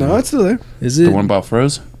 Probably. I don't No, know. it's still there. Is it? the one about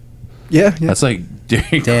froze. Yeah, yeah. That's like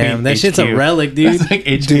Dairy Damn, Queen that shit's a HQ. relic, dude. That's like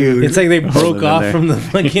HQ. Dude. It's like they Holding broke in off there. from the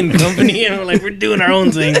fucking company and we're like, we're doing our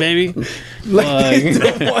own thing, baby. Like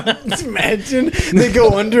Fuck. the ones imagine they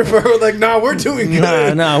go under for like, nah, we're doing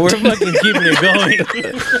good. Nah, we're fucking keeping it going.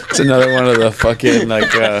 It's another one of the fucking like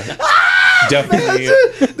definitely.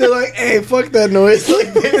 They're like, hey, fuck that noise.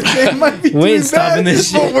 Like, they might be We ain't doing stopping bad,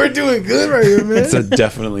 this but shit. we're doing good right here, man. It's a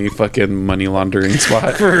definitely fucking money laundering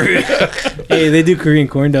spot. Hey, they do Korean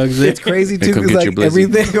corn dogs there. It's crazy Hey, too come because get your like blizzy.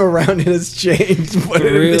 everything around it has changed. For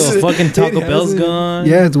real. Fucking Taco it Bell's hasn't. gone.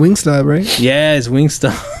 Yeah, it's Wingstop, right? Yeah, it's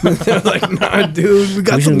Wingstop. They're like, nah, dude, we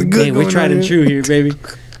got something good. Hey, we're going tried on and here. true here, baby.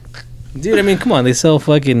 Dude, I mean, come on. They sell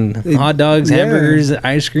fucking hot dogs, yeah. hamburgers,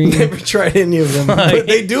 ice cream. Never tried any of them, but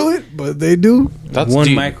they do it. But they do. That's One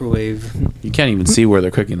deep. microwave. You can't even see where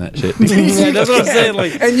they're cooking that shit. Yeah, that's what I'm saying.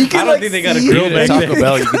 Like, And you can, I don't like, think they got a see grill it. back Taco there.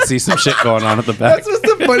 Bell, you can see some shit going on at the back. That's what's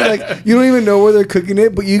the funny. Like, you don't even know where they're cooking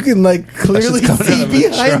it, but you can like clearly just coming see out of a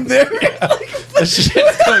behind there. The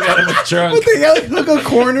shit's coming out of the trunk. But they have like a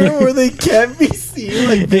corner where they can't be seen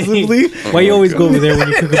like visibly. Why you always go over there when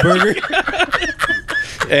you cook a burger?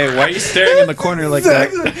 Hey, why are you staring in the corner like that?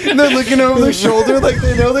 Exactly. And they're looking over their shoulder like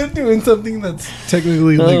they know they're doing something that's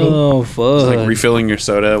technically illegal. Oh, fuck. Like refilling your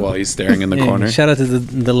soda while he's staring in the Hey, corner. shout out to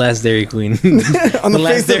the last Dairy Queen. On the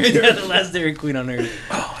face of the earth. the last Dairy Queen on earth.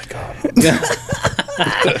 Oh my god.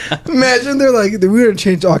 Imagine they're like, we're gonna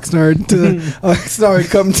change Oxnard to Oxnard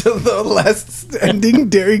come to the last standing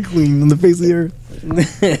Dairy Queen on the face of the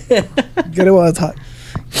earth. Get it while it's hot.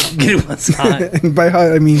 Get it what's hot. And by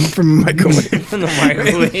hot, I mean from a microwave. From the In the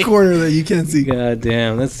microwave. corner that you can't see. God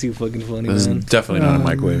damn, that's too fucking funny, There's man. definitely not a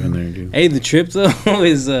microwave in there, dude. Hey, the trip though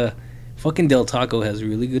is fucking Del Taco has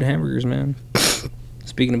really good hamburgers, man.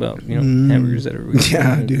 Speaking about hamburgers that are really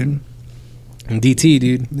Yeah, good. dude. And DT,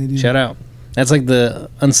 dude. They do. Shout out. That's like the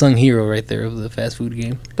unsung hero right there of the fast food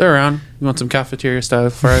game. They're around. You want some cafeteria style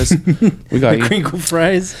fries? We got The you. crinkle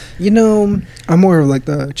fries. You know, I'm more of like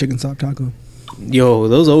the chicken soft taco. Yo,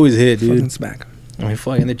 those always hit, dude. Fucking smack. I mean,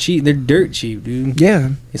 fucking, they're cheap. They're dirt cheap, dude. Yeah.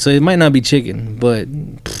 So it might not be chicken, but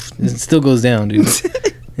it still goes down, dude.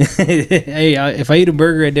 Hey, if I eat a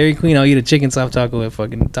burger at Dairy Queen, I'll eat a chicken soft taco at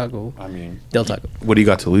fucking Taco I mean, Del Taco. what do you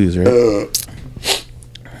got to lose, right?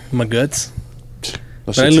 My guts.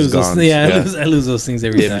 Those But I shits is lose those. gone. Yeah, I lose those things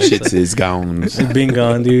every Them time. shits is gone. It's been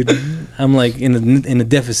gone, dude. I'm like in a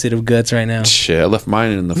deficit of guts right now. Shit, I left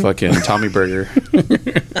mine in the fucking Tommy Burger.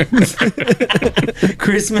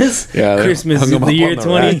 Christmas, Yeah, they Christmas, hung 'em the up year on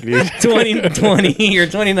the rack, 2020 or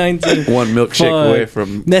 2019. One milkshake Fuck. away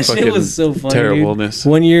from That fucking shit was so funny, terribleness.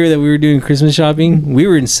 Dude. One year that we were doing Christmas shopping, we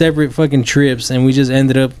were in separate fucking trips, and we just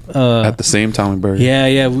ended up. At the same Tommy Burger.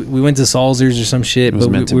 Yeah, we went to Salzer's or some shit, It was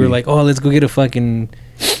but meant to we were be. like, oh, let's go get a fucking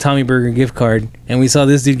Tommy Burger gift card, and we saw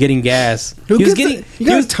this dude getting gas. Who He was gets getting. you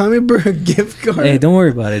got a Tommy Burger gift card. Hey, don't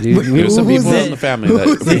worry about it, dude. There's some Who's people that? in the family that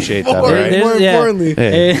Who's appreciate this that, for? right? More Yeah. importantly,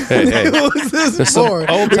 Hey, hey, hey. who's this There's some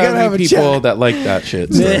for? old We gotta have timey a people chat. that like that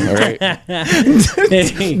shit. So, all right.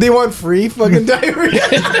 Hey. They want free fucking diarrhea.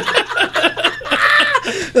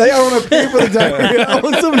 Like, I want to pay for the diarrhea. I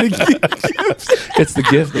want somebody to give gifts. It's the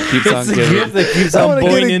gift that keeps on It's the giving. gift that keeps I on want to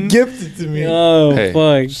get it boinging. gifted to me. Oh Hey.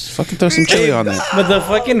 fuck! Just fucking throw some chili on that. But the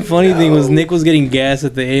fucking funny thing was Nick was getting gas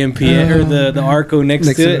at the AMP or the Arco next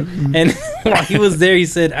Next to to it, and while he was there, he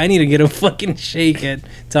said, "I need to get a fucking shake at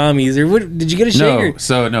Tommy's." Or what? Did you get a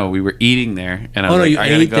shake? No, we were eating there, and I Oh was no, like, you I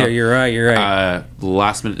gotta ate go. there. You're right.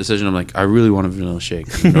 Last minute decision. I'm like, I really want a vanilla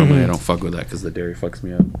shake. Normally, I don't fuck with that because the dairy fucks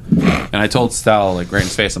me up. And I told Sal like right in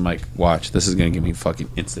his face, I'm like, watch, this is gonna give me fucking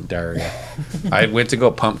instant diarrhea. I went to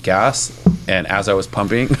go pump gas, and as I was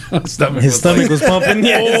pumping, His stomach was pumping.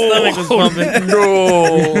 Yeah, his stomach was pumping.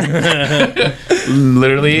 No.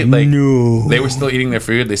 Literally, like, No. they were still eating their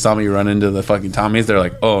food. They saw me run into the fucking Tommy's. They're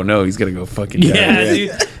like, oh no, he's gonna go fucking Yeah,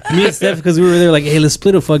 diarrhea. dude. Me and Steph, because we were there, like, hey, let's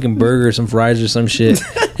split a fucking burger or some fries or some shit.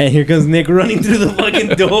 And here comes Nick running through the fucking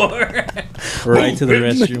door, right to the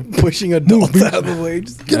restroom. Pushing adults out of the way.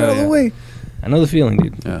 Just get Oh, out of yeah. the way. I know the feeling,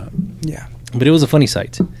 dude. Yeah. Yeah. But it was a funny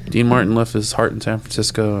sight. Dean Martin left his heart in San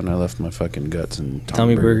Francisco, and I left my fucking guts in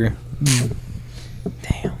Tommy Burger.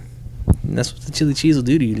 Damn. And that's what the chili cheese will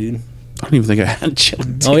do to you, dude. I don't even think I had chili.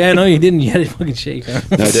 Oh, yeah, no, you didn't. You had a fucking shake, huh?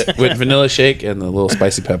 No, I did. With vanilla shake and the little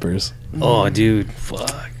spicy peppers. Oh, dude.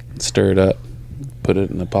 Fuck. Stir it up. Put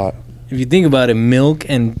it in the pot. If you think about it, milk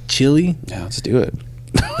and chili, Yeah, let's do it.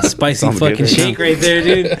 a spicy Sounds good fucking right shake now. right there,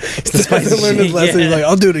 dude. He hasn't learned his lesson. He's like,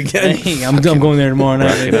 I'll do it again. Hey, I'm going there tomorrow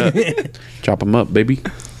night. Rack it baby. up. Chop them up, baby.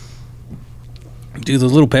 Dude,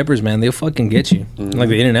 those little peppers, man, they'll fucking get you. Like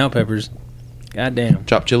the In-N-Out peppers. God damn.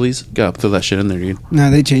 Chop chilies. Go throw that shit in there, dude. Nah,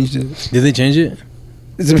 they changed it. Did they change it?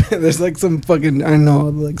 There's like some fucking, I don't know,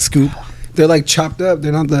 like scoop. They're like chopped up.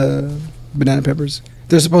 They're not the banana peppers.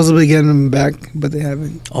 They're supposedly getting them back, but they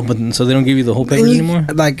haven't. Oh, but so they don't give you the whole peppers And anymore?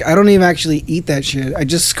 Like, I don't even actually eat that shit. I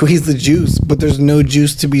just squeeze the juice, but there's no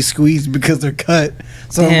juice to be squeezed because they're cut.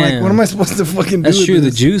 So I'm like, Damn. what am I supposed to fucking do? That's with true. The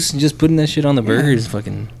this? juice, just putting that shit on the burger is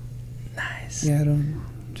fucking nice. Yeah, I don't.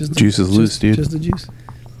 Just Juice is loose, dude. Just the juice.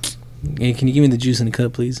 Hey, can you give me the juice in the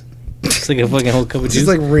cup, please? It's like a fucking whole cup of juice. Just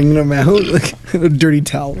like wringing them out like a dirty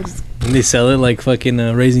towel. And they sell it like fucking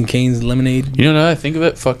Raising Cane's lemonade. You know, now that I think of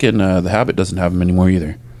it, fucking The Habit doesn't have them anymore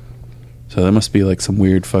either. So that must be like some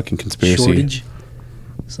weird fucking conspiracy. Shortage.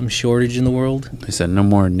 Some shortage in the world. They said no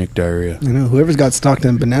more Nick diarrhea. I know. Whoever's got stocked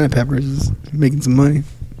on banana peppers is making some money.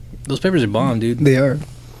 Those peppers are bomb, dude. They are.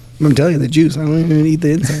 I'm telling you, the juice. I don't even eat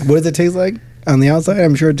the inside. What does it taste like? On the outside,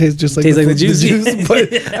 I'm sure it tastes just like Tastes like the juice.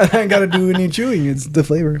 but I ain't got to do any chewing. It's the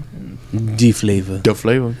flavor. The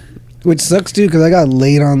flavor. Which sucks, too, because I got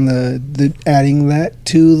late on the adding that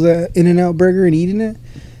to the In-N-Out burger and eating it.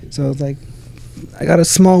 So it's like, I got a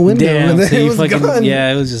small window. Damn, and then so it you was fucking, gone.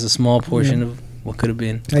 yeah, it was just a small portion of what could have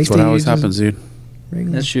been. That's what always happens, dude.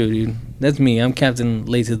 Regular. That's true, dude. That's me. I'm captain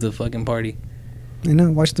late to the fucking party. I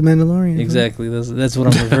know. Watch The Mandalorian. Exactly. That's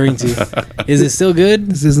what I'm referring to. Is it still good?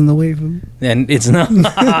 This isn't the way from. And it's not.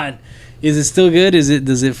 Is it still good? Does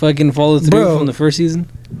it fucking follow through from the first season?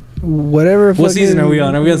 Whatever. What season are we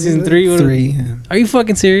on? Are we on season 3? 3. Yeah. Are you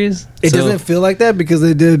fucking serious? It doesn't feel like that because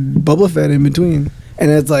they did Boba Fett in between,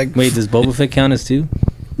 and it's like. Wait, does Boba Fett count as 2?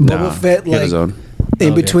 Boba Fett he had like his own.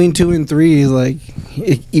 in between 2 and 3 is like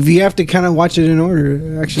if you have to kind of watch it in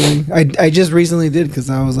order. Actually, I just recently did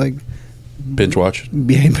because I was like Binge watch.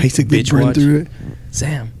 basically Binge burned watch. through it.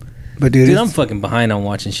 Sam. But dude, I'm fucking behind on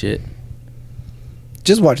watching shit.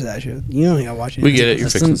 just watch that shit. You don't gotta watch it. We get it. You're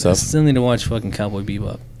fixing I stuff. still need to watch fucking Cowboy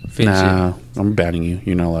Bebop. Finish Nah, I'm banning you.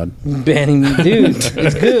 You're not allowed. it. Banning me, dude.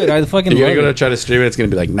 It's good. I fucking You're love gonna go it. to try to stream it. It's gonna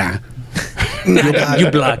be like, nah. You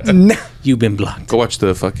blocked. Nah. You've been blocked. Go watch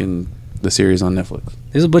the series on Netflix.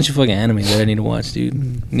 There's a bunch of fucking anime that I need to watch,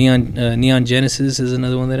 dude. Neon Genesis is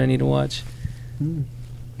another one that I need to watch.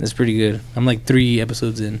 That's pretty good. I'm like 3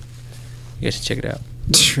 episodes in. You guys should check it out.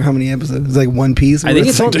 How many episodes? It's like One Piece. I think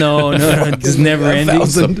it's no, just never ending.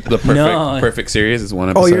 The perfect series is one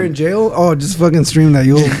episode. Oh, you're in jail? Oh, just fucking stream that.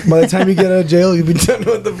 By the time you get out of jail, you'll be done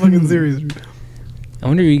with the fucking series. I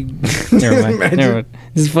wonder if you... Never mind. Never mind.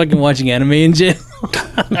 Just fucking watching anime in jail.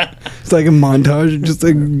 It's like a montage, just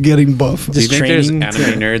like getting buff. Do you Just think there's training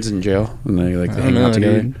anime nerds in jail and they like I they don't hang out know,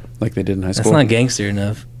 together dude. like they did in high That's school? not gangster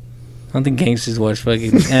enough. I don't think gangsters watch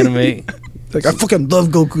fucking anime. Like, I fucking love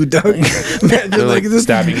Goku, dog. Imagine They're like this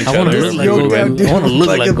stabbing each I wanna other. look like yoked Goku. out dude I wanna look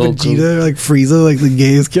like a Goku. Vegeta, like Frieza, like the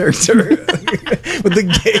gayest character with the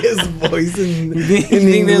gayest voice. You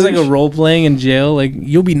think there's like a role playing in jail? Like,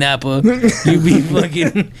 you'll be Nappa. You be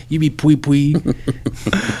fucking... You be Pui Pui.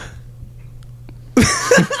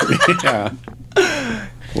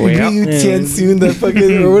 Yeah. You Tiansun, that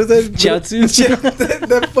fucking, or what is that? Chaozu?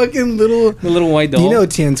 that fucking little. The little white doll. You know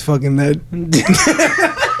Tian's fucking that.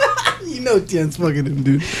 You know Tian's fucking him,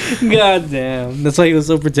 dude. God damn. That's why he was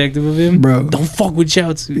so protective of him? Bro. Don't fuck with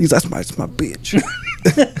Chaozu. That's my bitch.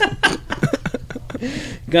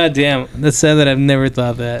 God damn. That's sad that I've never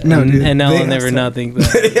thought that. No, and, dude, and now they I'll have never some- not think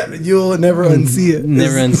that. Yeah, you'll never unsee it.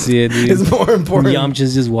 Never unsee it, dude. It's more important.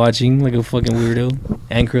 Yamcha's just watching like a fucking weirdo.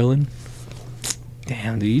 And Krillin.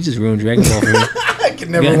 Damn, dude, you just ruined Dragon Ball for me. I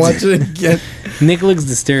can never God. watch it again. Nick looks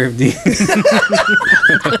disturbed, dude. He's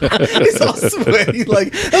all sweaty.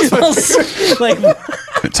 Like, that's my favorite,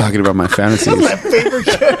 like, Talking about my fantasies. my favorite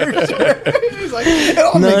character. He's like, it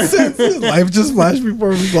all makes sense. His life just flashed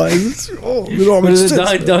before his eyes. Oh, it all what makes is it,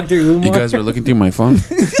 sense. Dr. Umar? You guys are looking through my phone.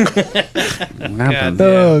 What happened? God.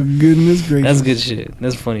 Oh, goodness gracious. That's good shit.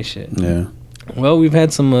 That's funny shit. Yeah. Well, we've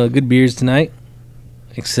had some good beers tonight,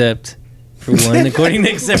 except for one, according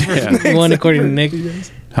to Nick.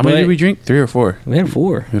 How many But- did we drink? 3 or 4? We had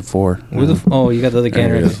 4. We had 4. Where the oh, you got the other can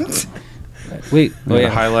There right it there. Wait, We oh had yeah,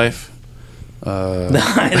 a High Life. the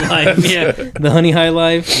High Life, yeah, the Honey High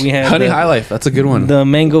Life. We had Honey the, High Life. That's a good one. the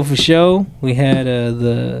Mango for show. We had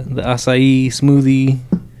the Acai Smoothie,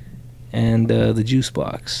 and the Juice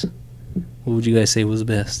Box. What would you guys say was the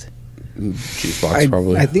best? Juice Box,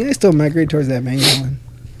 probably. I think I still migrate towards that mango one.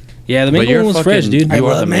 Yeah, the But mango you're one was fucking- fresh, dude. I I You are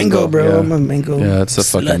love the mango, mango, bro. yeah. I'm a mango. Yeah, that's a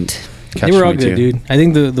fucking. They were all good, 22. dude. I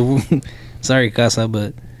think the sorry Casa,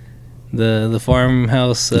 but the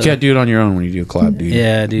Farmhouse. You can't do it on your own when you do a collab, dude.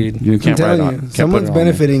 Yeah, dude. You I'm can't write telling on. you, can't someone's put it on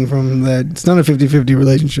benefiting from that. It's not a 50-50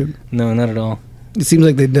 relationship. No, not at all. It seems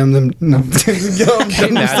like they dumb them. No, dumb Can you themselves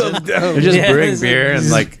imagine? down. They're just Yeah, brewing it's beer like-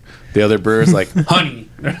 and like the other brewer's like honey.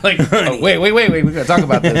 They're like, oh, wait, we gotta talk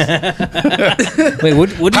about this. Wait, what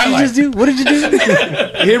did you Highlight. just do? What did you do?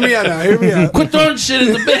 Hear me out now. Hear me out. Quit throwing shit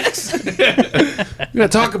in the mix. We gotta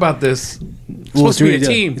talk about this. It's Well, supposed to be a done.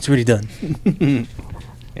 team. It's already done.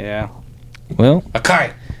 Yeah. Well,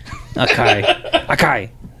 Acai. Acai.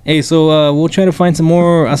 Hey, so we'll try to find some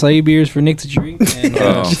more acai beers for Nick to drink. And,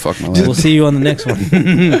 fuck my life. we'll see you on the next one.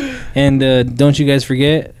 And don't you guys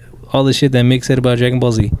forget all the shit that Mick said about Dragon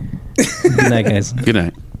Ball Z. Good night, guys. Good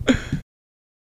night.